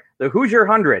 I'm sorry, the Hoosier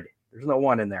 100. There's no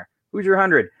 1 in there. Hoosier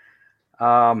 100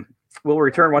 will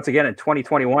return once again in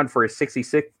 2021 for a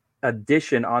 66th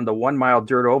edition on the 1 mile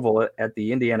dirt oval at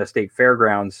the Indiana State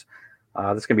Fairgrounds.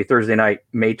 This is going to be Thursday night,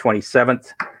 May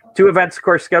 27th. 2 events, of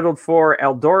course, scheduled for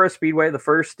Eldora Speedway. The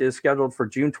first is scheduled for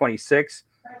June 26th.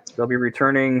 They'll be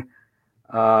returning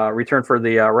return for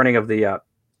the running of the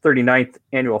 39th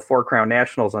annual Four Crown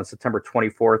Nationals on September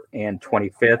 24th and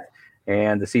 25th.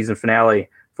 And the season finale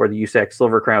for the USAC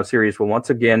Silver Crown Series will once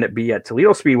again be at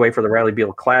Toledo Speedway for the Riley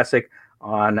Beal Classic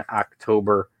on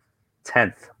October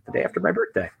 10th, the day after my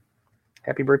birthday.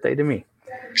 Happy birthday to me.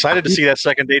 Excited to see that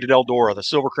second date at Eldora. The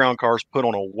Silver Crown cars put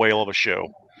on a whale of a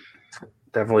show.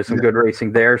 Definitely some good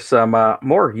racing there. Some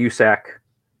more USAC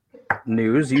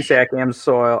news. USAC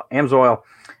AMSOIL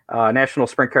National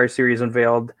Sprint Car Series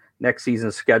unveiled next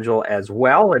season's schedule as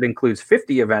well. It includes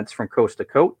 50 events from coast to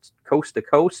coast.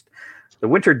 The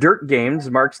Winter Dirt Games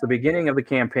marks the beginning of the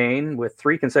campaign with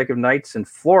 3 consecutive nights in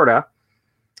Florida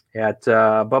at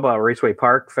Bubba Raceway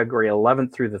Park, February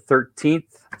 11th through the 13th.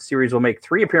 The series will make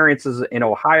 3 appearances in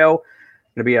Ohio.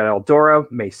 Going to be at Eldora,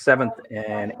 May 7th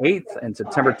and 8th, and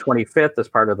September 25th as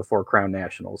part of the Four Crown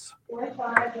Nationals.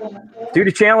 Due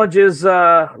to challenges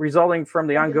resulting from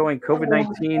the ongoing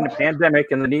COVID-19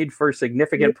 pandemic and the need for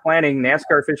significant planning,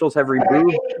 NASCAR officials have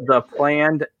removed the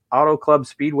planned Auto Club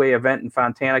Speedway event in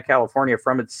Fontana, California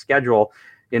from its schedule.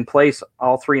 In place,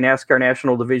 all 3 NASCAR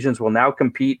national divisions will now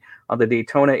compete on the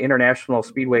Daytona International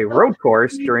Speedway road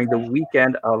course during the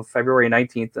weekend of February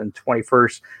 19th and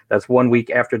 21st. That's 1 week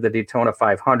after the Daytona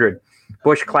 500.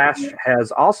 Busch Clash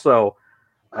has also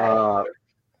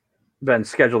been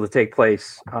scheduled to take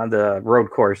place on the road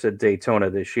course at Daytona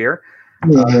this year.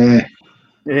 The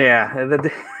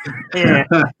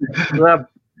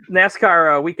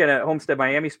NASCAR weekend at Homestead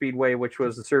Miami Speedway, which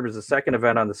was to serve as the second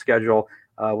event on the schedule,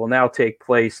 will now take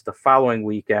place the following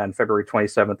weekend, February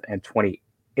 27th and 28th.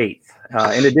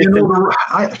 In addition,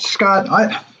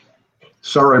 Scott,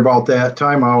 sorry about that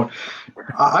timeout.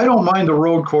 I don't mind the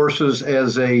road courses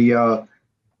as a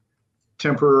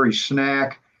temporary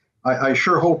snack. I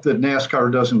sure hope that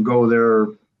NASCAR doesn't go there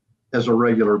as on a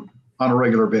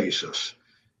regular basis.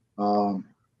 Not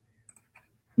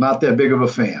that big of a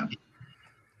fan.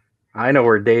 I know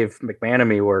where Dave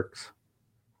McManamy works.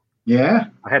 Yeah?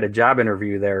 I had a job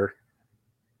interview there.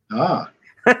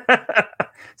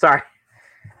 Sorry.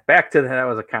 Back to that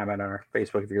was a comment on our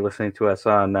Facebook if you're listening to us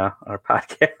on our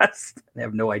podcast. I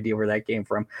have no idea where that came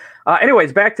from.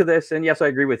 Anyways, back to this. And yes, I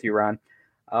agree with you, Ron.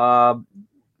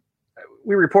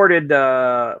 We reported,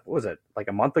 what was it, like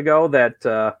a month ago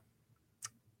that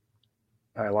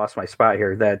I lost my spot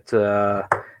here, that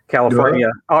California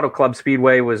Auto Club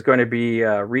Speedway was going to be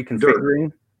reconfiguring.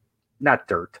 Dirt. Not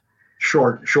dirt.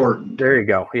 Short. There you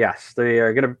go. Yes,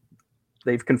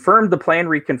 they've confirmed the planned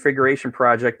reconfiguration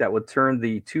project that would turn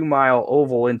the 2-mile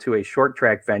oval into a short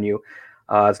track venue.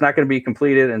 It's not going to be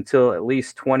completed until at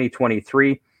least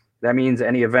 2023. That means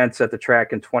any events at the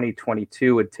track in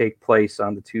 2022 would take place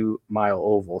on the 2-mile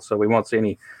oval. So we won't see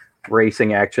any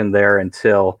racing action there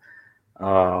until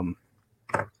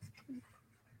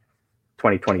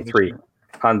 2023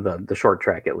 on the short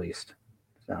track at least.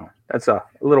 So that's a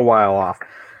little while off.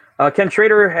 Ken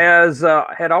Schrader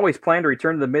had always planned to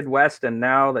return to the Midwest, and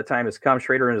now the time has come.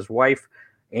 Schrader and his wife,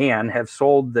 Ann, have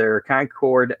sold their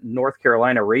Concord, North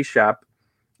Carolina race shop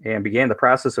and began the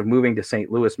process of moving to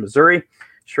St. Louis, Missouri.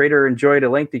 Schrader enjoyed a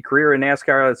lengthy career in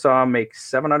NASCAR that saw him make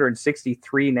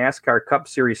 763 NASCAR Cup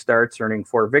Series starts, earning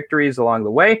 4 victories along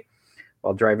the way.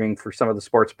 While driving for some of the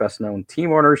sport's best-known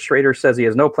team owners, Schrader says he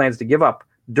has no plans to give up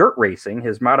dirt racing.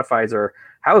 His modifieds are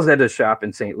housed at his shop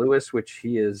in St. Louis, which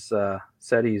he is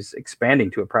said he's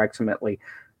expanding to approximately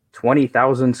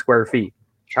 20,000 square feet.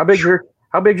 How big's your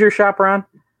shop, Ron?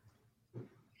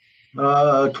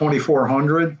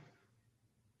 2,400.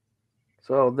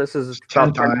 So this is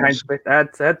 10 times.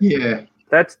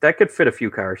 That could fit a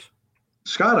few cars.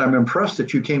 Scott, I'm impressed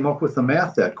that you came up with the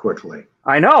math that quickly.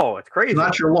 I know, it's crazy. It's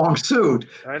not your long suit.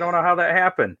 I don't know how that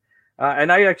happened.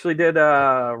 And I actually did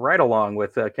a ride-along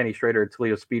with Kenny Schrader at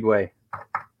Toledo Speedway a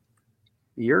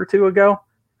year or two ago.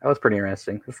 That was pretty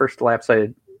interesting. The first laps I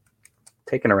had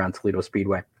taken around Toledo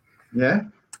Speedway. Yeah?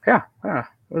 Yeah, it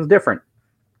was different.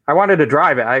 I wanted to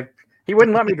drive it. He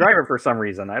wouldn't let me drive it for some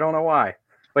reason. I don't know why.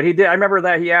 But he did. I remember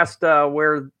that he asked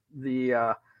where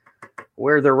they're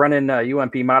running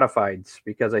UMP modifieds,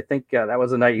 because I think that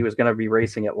was the night he was going to be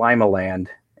racing at Lima Land,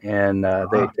 and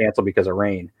they canceled because of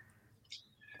rain.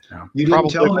 So, you didn't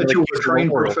tell him that you were a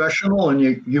trained professional and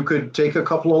you could take a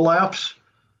couple of laps?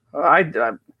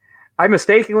 I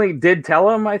mistakenly did tell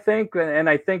him, I think, and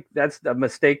I think that's a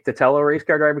mistake to tell a race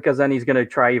car driver, because then he's going to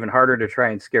try even harder to try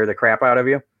and scare the crap out of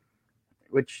you,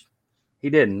 which he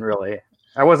didn't really.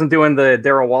 I wasn't doing the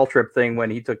Darrell Waltrip thing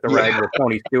when he took the ride with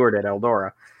Tony Stewart at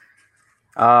Eldora.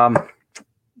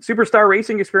 Superstar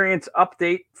Racing Experience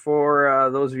update for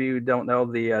those of you who don't know,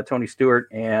 the Tony Stewart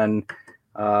and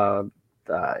I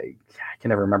can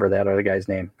never remember that other guy's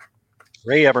name.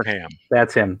 Ray Evernham.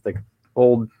 That's him, the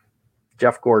old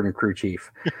Jeff Gordon crew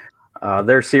chief.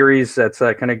 Their series, that's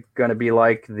kind of going to be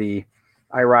like the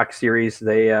IROC series.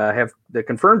 They have the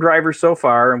confirmed drivers so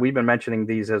far, and we've been mentioning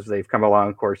these as they've come along,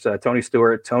 of course. Tony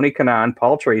Stewart, Tony Kanaan,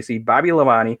 Paul Tracy, Bobby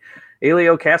Lavani,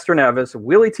 Elio Castroneves,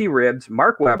 Willie T. Ribbs,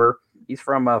 Mark Webber, he's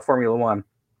from Formula One,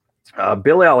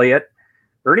 Bill Elliott,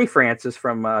 Ernie Francis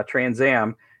from Trans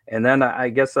Am, and then I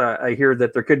guess I hear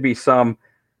that there could be some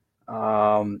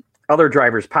other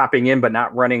drivers popping in but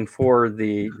not running for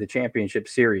the championship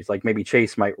series. Like maybe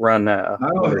Chase might run.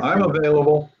 I'm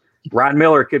available. Ron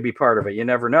Miller could be part of it. You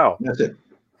never know. That's it.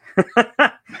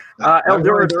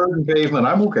 Eldora pavement.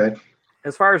 I'm okay.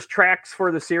 As far as tracks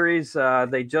for the series,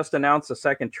 they just announced a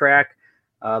second track.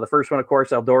 The first one, of course,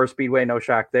 Eldora Speedway, no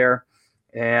shock there.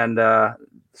 And the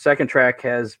second track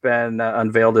has been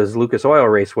unveiled as Lucas Oil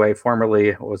Raceway,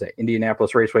 formerly, what was it,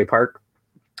 Indianapolis Raceway Park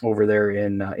over there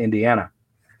in Indiana.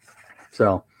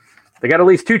 So they got at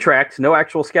least 2 tracks, no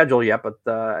actual schedule yet, but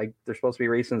they're supposed to be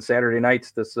racing Saturday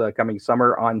nights this coming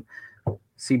summer on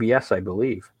CBS, I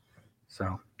believe.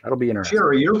 So that'll be interesting.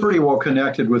 Jerry, you're pretty well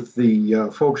connected with the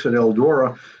folks at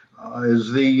Eldora.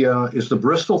 Is the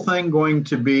Bristol thing going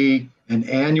to be an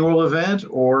annual event,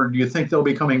 or do you think they'll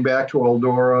be coming back to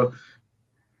Eldora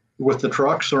with the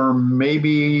trucks, or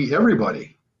maybe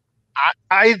everybody?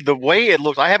 The way it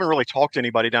looks, I haven't really talked to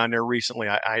anybody down there recently.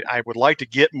 I would like to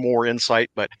get more insight,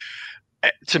 but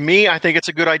to me, I think it's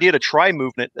a good idea to try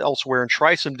moving it elsewhere and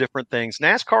try some different things.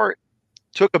 NASCAR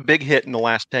took a big hit in the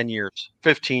last 10 years,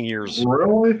 15 years.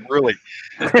 Really.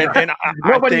 And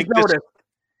I think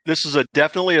this is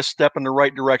definitely a step in the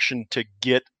right direction to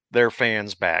get their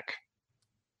fans back.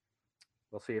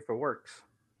 We'll see if it works.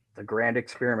 The grand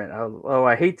experiment. Oh,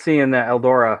 I hate seeing the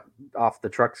Eldora off the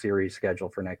Truck Series schedule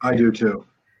for next year. I do too.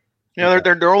 You know,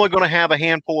 they're only going to have a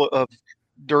handful of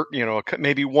dirt,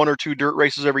 maybe 1 or 2 dirt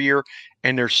races every year,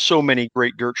 and there's so many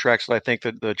great dirt tracks that I think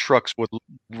that the trucks would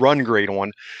run great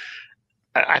on.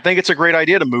 I think it's a great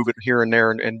idea to move it here and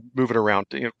there and move it around.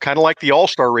 Kind of like the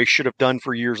All-Star race should have done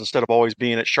for years instead of always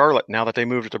being at Charlotte. Now that they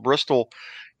moved it to Bristol,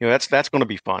 that's going to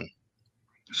be fun.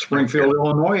 Springfield,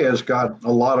 Illinois has got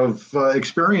a lot of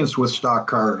experience with stock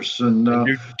cars and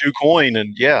DuQuoin,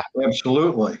 and yeah,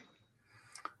 absolutely.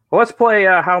 Well, let's play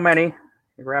How Many.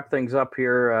 Wrap things up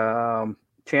here.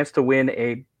 Chance to win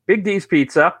a Big D's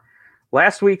Pizza.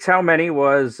 Last week's How Many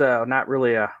was not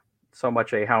really so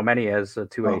much a how many as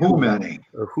to a who many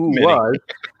or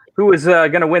who was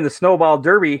going to win the Snowball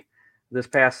Derby this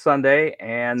past Sunday,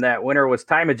 and that winner was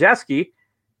Ty Majeski.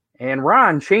 And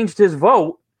Ron changed his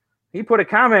vote. He put a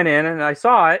comment in, and I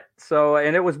saw it.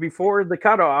 And it was before the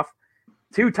cutoff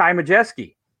to Ty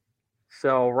Majeski.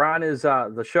 So Ron is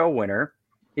the show winner.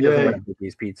 He doesn't win Big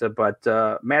D's Pizza, but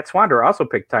Matt Swander also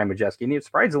picked Ty Majeski, and he's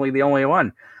surprisingly the only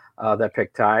one that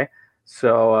picked Ty.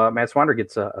 So Matt Swander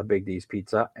gets a Big D's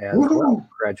Pizza as well.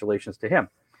 Congratulations to him.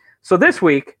 So this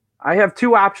week, I have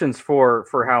 2 options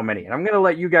for How Many, and I'm going to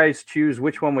let you guys choose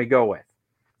which one we go with,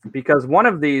 because one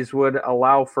of these would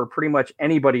allow for pretty much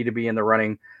anybody to be in the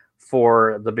running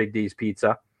for the Big D's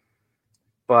Pizza,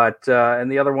 but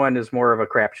and the other one is more of a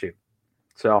crapshoot.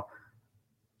 So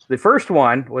the first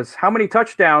one was how many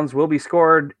touchdowns will be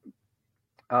scored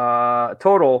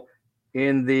total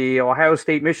in the Ohio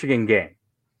State-Michigan game.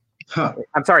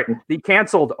 I'm sorry, the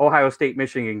canceled Ohio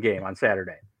State-Michigan game on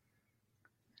Saturday.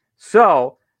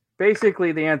 So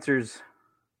basically the answer's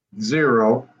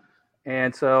 0.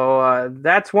 And so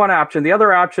that's one option. The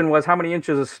other option was how many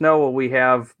inches of snow will we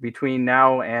have between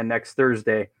now and next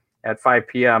Thursday at 5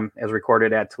 p.m. as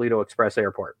recorded at Toledo Express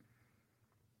Airport,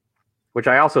 which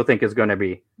I also think is going to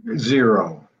be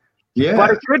 0. Yeah.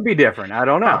 But it could be different. I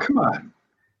don't know. Oh, come on.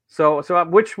 So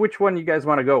which one you guys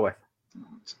want to go with?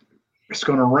 It's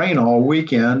going to rain all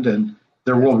weekend, and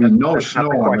there will be no snow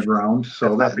on the ground.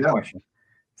 So that's the question.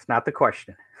 It's not the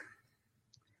question.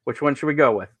 Which one should we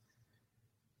go with?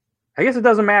 I guess it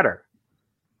doesn't matter.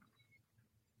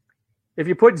 If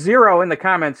you put 0 in the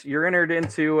comments, you're entered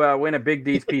into win a Big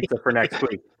D's Pizza for next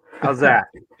week. How's that?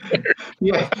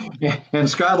 Yeah. And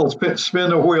Scott will spin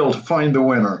the wheel to find the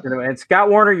winner. And Scott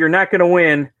Warner, you're not going to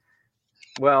win.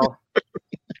 Well,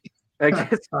 I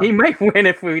guess he might win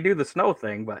if we do the snow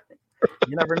thing, but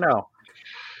you never know.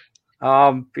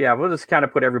 Yeah, we'll just kind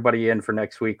of put everybody in for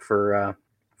next week for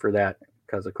that,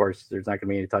 because of course there's not going to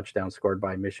be any touchdowns scored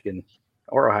by Michigan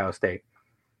or Ohio State.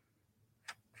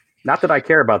 Not that I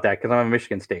care about that, because I'm a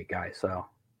Michigan State guy. So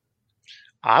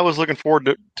I was looking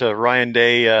forward to Ryan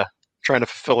Day trying to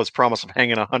fulfill his promise of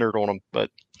hanging 100 on him, but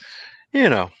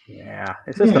yeah,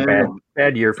 it's just a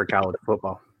bad year for college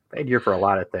football. Bad year for a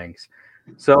lot of things.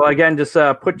 So again, just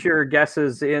put your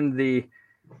guesses in the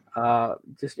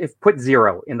just put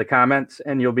 0 in the comments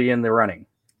and you'll be in the running.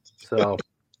 So,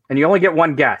 and you only get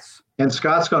one guess. And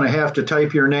Scott's going to have to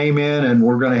type your name in, and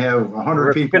we're going to have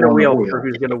 100 people on the wheel for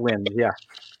who's going to win. Yeah.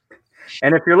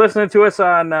 And if you're listening to us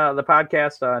on the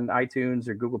podcast on iTunes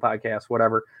or Google Podcasts,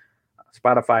 whatever,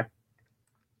 Spotify,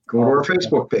 go to our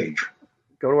Facebook page.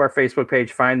 Go to our Facebook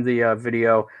page, find the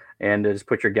video, and just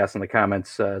put your guess in the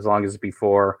comments as long as it's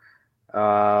before.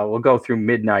 We'll go through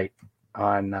midnight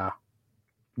on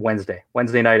Wednesday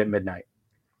night at midnight.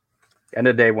 End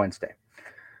of day Wednesday.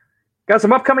 Got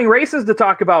some upcoming races to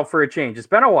talk about for a change. It's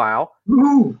been a while.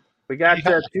 Woo-hoo. We got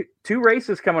two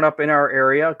races coming up in our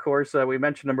area. Of course, we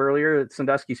mentioned them earlier at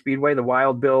Sandusky Speedway, the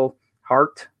Wild Bill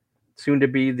Hart, soon to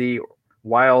be the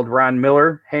Wild Ron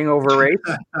Miller hangover race.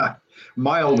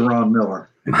 Mild Ron Miller.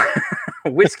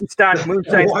 Whiskey stock,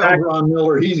 moonshine Wild stock. Ron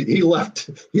Miller, he left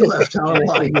town a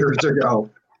lot of years ago.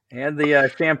 And the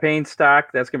champagne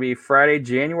stock, that's going to be Friday,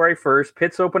 January 1st.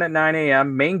 Pits open at 9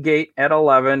 a.m., main gate at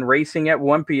 11, racing at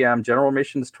 1 p.m., general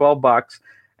admissions $12.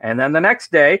 And then the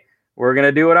next day, we're going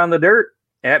to do it on the dirt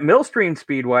at Millstream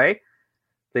Speedway.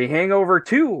 The Hangover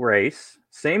 2 race,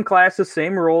 same classes,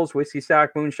 same rules, whiskey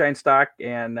stock, moonshine stock,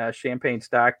 and champagne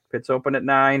stock. Pits open at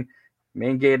 9,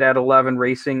 main gate at 11,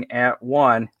 racing at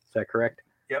 1. Is that correct?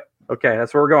 Yep. Okay,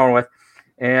 that's what we're going with.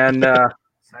 And sign up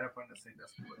on the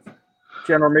Sandusky website.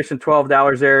 General admission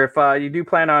 $12 there. If you do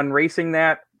plan on racing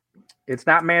that, it's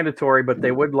not mandatory, but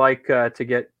they would like to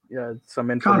get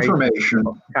some information.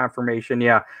 Confirmation,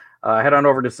 yeah. Head on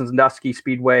over to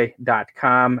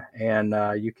SanduskySpeedway.com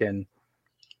and you can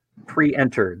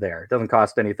pre-enter there. It doesn't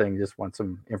cost anything. You just want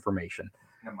some information.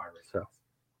 In my race. So,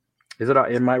 is it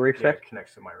in my race pass? It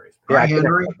connects to my race pass. Yeah,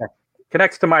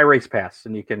 connects to my race pass,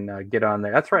 and you can get on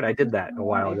there. That's right. I did that a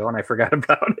while ago, and I forgot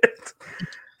about it.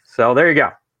 So there you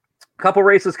go. Couple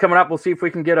races coming up. We'll see if we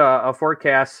can get a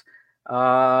forecast.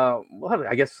 I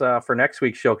guess for next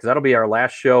week's show, because that'll be our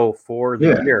last show for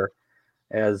the year.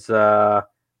 As the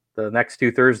next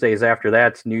 2 Thursdays after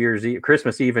that's New Year's Eve,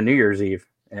 Christmas Eve, and New Year's Eve.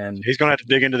 And he's going to have to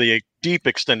dig into the deep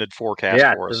extended forecast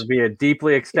for us. It'll be a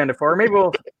deeply extended forecast.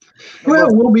 Maybe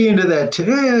we'll be into that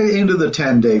today, into the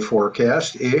 10-day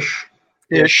forecast ish.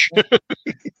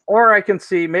 Or I can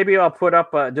see, maybe I'll put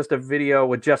up just a video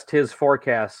with just his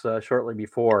forecast shortly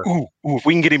before. Ooh, if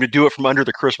we can get him to do it from under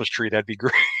the Christmas tree, that'd be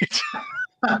great.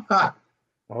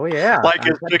 Oh, yeah. Like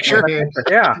his picture?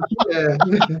 Yeah.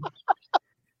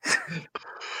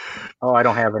 Oh, I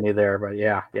don't have any there, but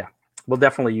yeah. We'll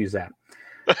definitely use that.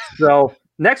 So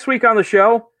next week on the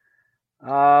show,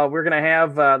 we're going to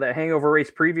have the Hangover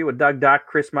Race preview with Doug Dock,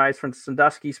 Chris Mize from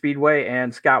Sandusky Speedway,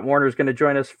 and Scott Warner is going to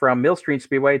join us from Millstream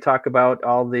Speedway, talk about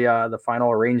all the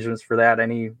final arrangements for that,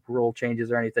 any rule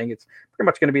changes or anything. It's pretty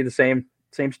much going to be the same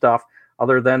stuff,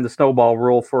 other than the snowball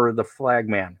rule for the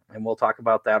flagman, and we'll talk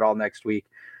about that all next week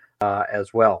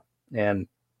as well. And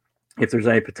if there's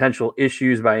any potential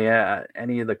issues by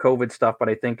any of the COVID stuff, but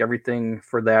I think everything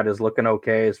for that is looking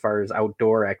okay as far as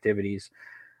outdoor activities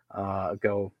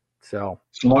go. So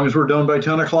as long as we're done by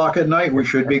 10 o'clock at night, we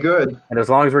should be good. And as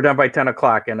long as we're done by 10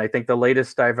 o'clock, and I think the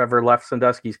latest I've ever left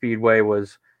Sandusky Speedway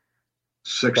was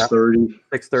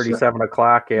 6:30, 7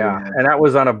 o'clock. Yeah. And that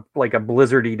was on a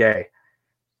blizzardy day.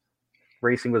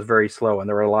 Racing was very slow and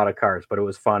there were a lot of cars, but it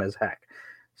was fun as heck.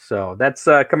 So that's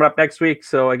coming up next week.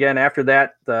 So again, after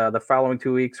that, the following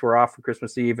 2 weeks, we're off for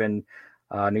Christmas Eve, and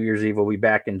New Year's Eve will be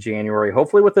back in January,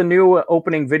 hopefully with a new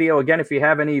opening video. Again, if you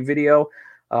have any video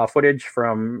footage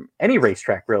from any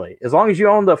racetrack, really, as long as you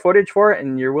own the footage for it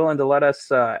and you're willing to let us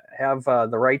have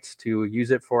the rights to use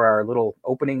it for our little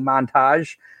opening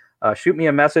montage, shoot me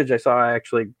a message. I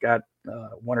actually got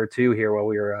 1 or 2 here while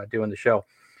we were doing the show.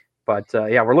 But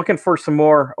we're looking for some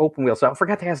more open wheels. So I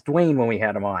forgot to ask Dwayne when we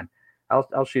had him on.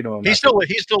 I'll shoot him. He's still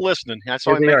listening. I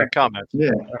saw him making comments.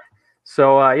 Yeah.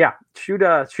 So shoot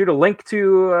a link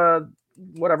to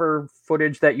whatever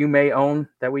footage that you may own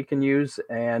that we can use,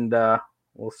 and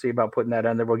we'll see about putting that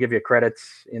in there. We'll give you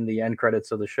credits in the end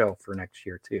credits of the show for next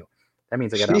year too. That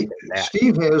means I got to update that.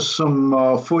 Steve has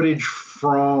some footage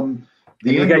from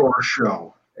the indoor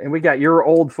show, and we got your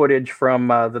old footage from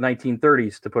the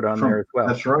 1930s to put on there as well.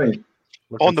 That's right.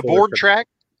 On the board track.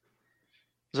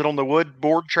 Is it on the wood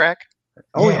board track?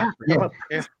 Oh yeah.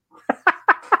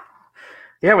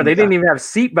 Yeah, when they didn't even have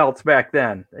seat belts back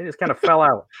then. They just kind of fell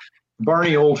out.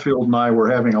 Barney Oldfield and I were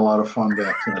having a lot of fun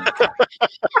back then.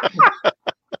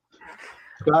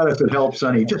 God, if it helps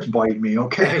any, just bite me,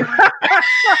 okay?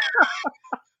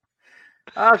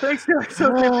 Thanks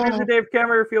to Dave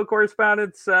Kemmer, field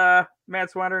correspondents,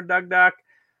 Matt Swanner and Doug Dock.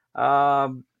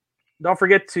 Don't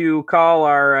forget to call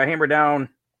our Hammer Down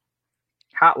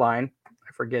hotline.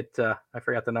 I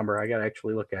forgot the number. I got to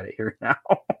actually look at it here now.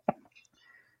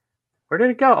 Where did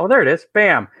it go? Oh, there it is.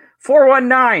 Bam.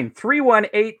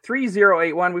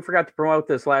 419-318-3081. We forgot to promote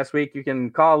this last week. You can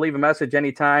call, leave a message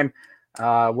anytime.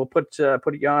 We'll put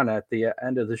you on at the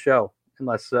end of the show,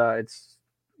 unless it's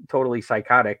totally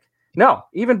psychotic. No,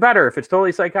 even better if it's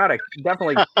totally psychotic.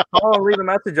 Definitely call and leave a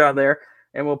message on there,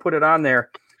 and we'll put it on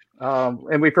there.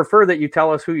 And we prefer that you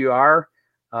tell us who you are,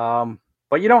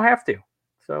 but you don't have to.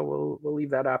 So we'll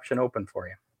leave that option open for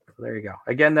you. So there you go.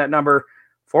 Again, that number,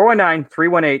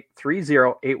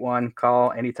 419-318-3081.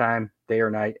 Call anytime, day or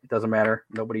night. It doesn't matter.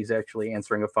 Nobody's actually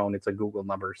answering a phone. It's a Google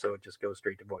number, so it just goes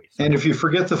straight to voice. And if you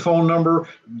forget the phone number,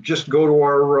 just go to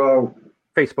our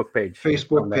Facebook page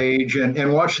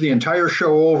and watch the entire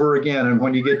show over again. And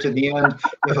when you get to the end,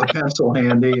 have a pencil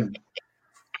handy.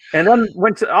 And then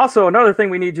also another thing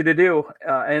we need you to do,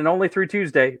 and only through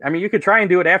Tuesday. I mean, you could try and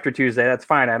do it after Tuesday. That's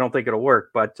fine. I don't think it'll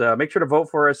work. But make sure to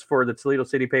vote for us for the Toledo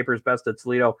City Paper's Best of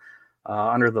Toledo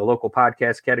under the local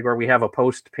podcast category. We have a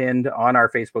post pinned on our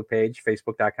Facebook page,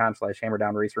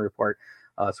 facebook.com/Hammerdown Racing Report.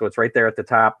 So it's right there at the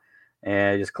top.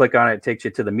 And just click on it. It takes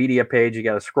you to the media page. You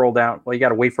got to scroll down. Well, you got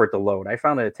to wait for it to load. I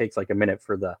found that it takes like a minute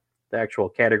for the actual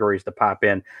categories to pop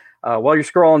in. While you're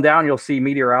scrolling down, you'll see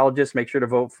meteorologist. Make sure to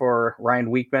vote for Ryan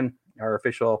Weekman, our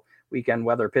official weekend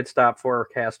weather pit stop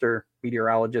forecaster,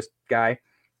 meteorologist guy.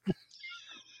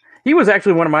 He was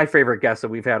actually one of my favorite guests that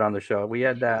we've had on the show. We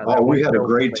had that. We had a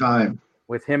great time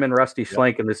with him and Rusty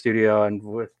Schlenk in the studio,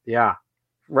 and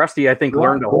Rusty, I think,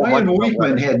 learned a whole bunch. Ryan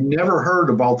Weekman had never heard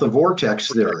about the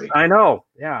vortex theory. I know.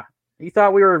 Yeah, he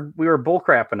thought we were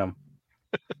bullcrapping him.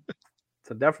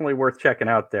 So definitely worth checking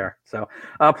out there. So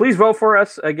please vote for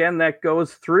us. Again, that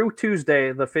goes through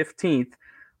Tuesday, the 15th.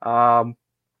 I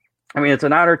mean, it's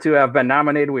an honor to have been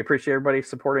nominated. We appreciate everybody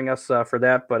supporting us for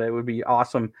that, but it would be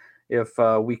awesome if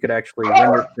we could actually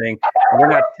win this thing. We're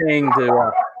not paying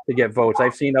to get votes.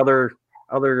 I've seen other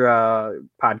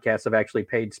podcasts have actually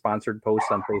paid sponsored posts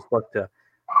on Facebook to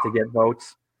get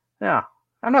votes. Yeah,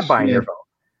 I'm not buying your vote.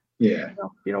 Yeah.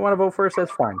 You don't want to vote for us,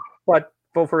 that's fine. But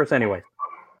vote for us anyway.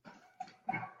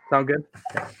 Sound good?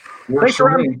 Thanks for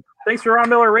Ron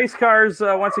Miller Race Cars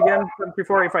once again.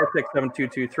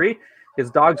 734-856-7223. His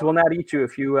dogs will not eat you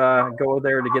if you go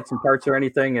there to get some parts or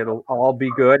anything. It'll all be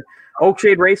good.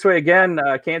 Oakshade Raceway, again,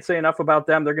 can't say enough about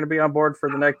them. They're going to be on board for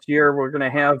the next year. We're going to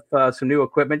have some new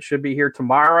equipment. Should be here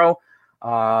tomorrow.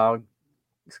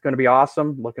 It's going to be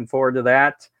awesome. Looking forward to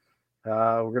that.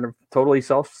 We're going to totally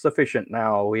self-sufficient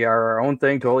now. We are our own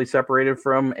thing, totally separated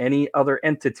from any other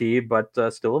entity, but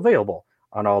still available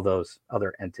on all those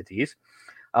other entities.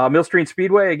 Millstream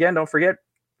Speedway, again, don't forget,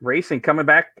 racing coming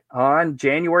back on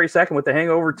January 2nd with the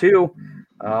Hangover 2.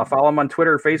 Follow them on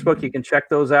Twitter or Facebook. You can check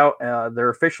those out.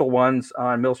 Their official ones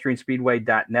on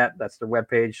millstreamspeedway.net. That's their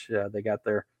webpage. They got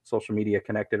their social media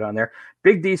connected on there.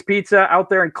 Big D's Pizza out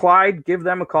there in Clyde. Give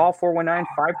them a call,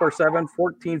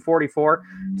 419-547-1444.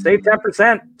 Save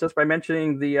 10% just by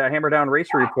mentioning the Hammer Down Race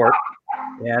Report.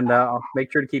 And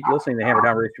make sure to keep listening to the Hammer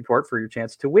Down Race Report for your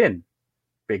chance to win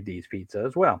Big D's Pizza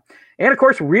as well. And of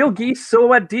course, Real Geese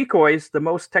Silhouette Decoys, the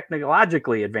most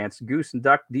technologically advanced goose and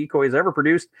duck decoys ever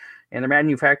produced, and they're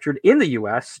manufactured in the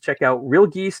U.S. Check out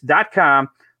realgeese.com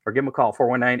or give them a call,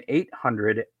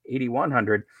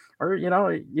 419-800-8100. Or, you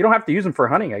don't have to use them for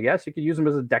hunting, I guess. You could use them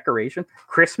as a decoration.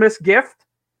 Christmas gift.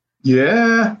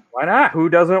 Yeah. Why not? Who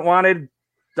doesn't want a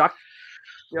duck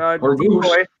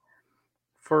decoy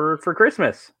for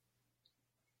Christmas?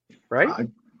 Right?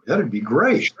 That'd be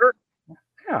great. Sure.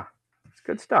 Yeah, it's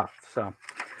good stuff. So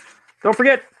don't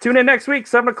forget, tune in next week,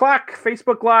 7 o'clock,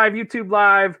 Facebook Live, YouTube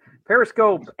Live,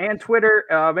 Periscope, and Twitter.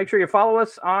 Make sure you follow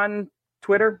us on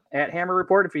Twitter at Hammer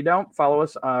Report. If you don't, follow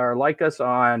us or like us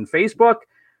on Facebook.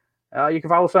 You can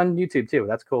follow us on YouTube, too.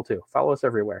 That's cool, too. Follow us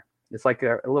everywhere. It's like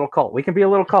a little cult. We can be a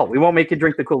little cult. We won't make you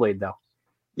drink the Kool-Aid, though.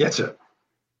 Yes, sir.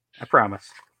 I promise.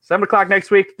 7 o'clock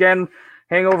next week. Again,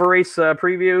 Hangover Race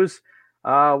previews.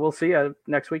 We'll see you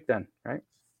next week then, right?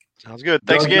 Sounds good.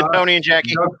 Thanks again, Tony and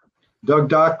Jackie. Doug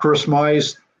Dock, Chris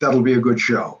Mize. That'll be a good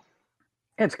show.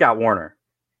 And Scott Warner.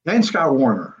 That's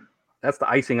the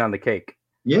icing on the cake.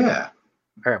 Yeah.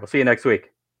 All right. We'll see you next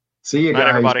week. See you guys. Bye,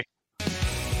 everybody.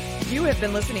 You have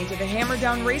been listening to the Hammer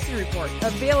Down Racing Report,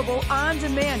 available on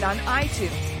demand on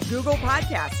iTunes, Google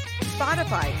Podcasts,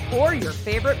 Spotify, or your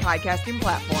favorite podcasting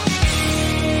platform.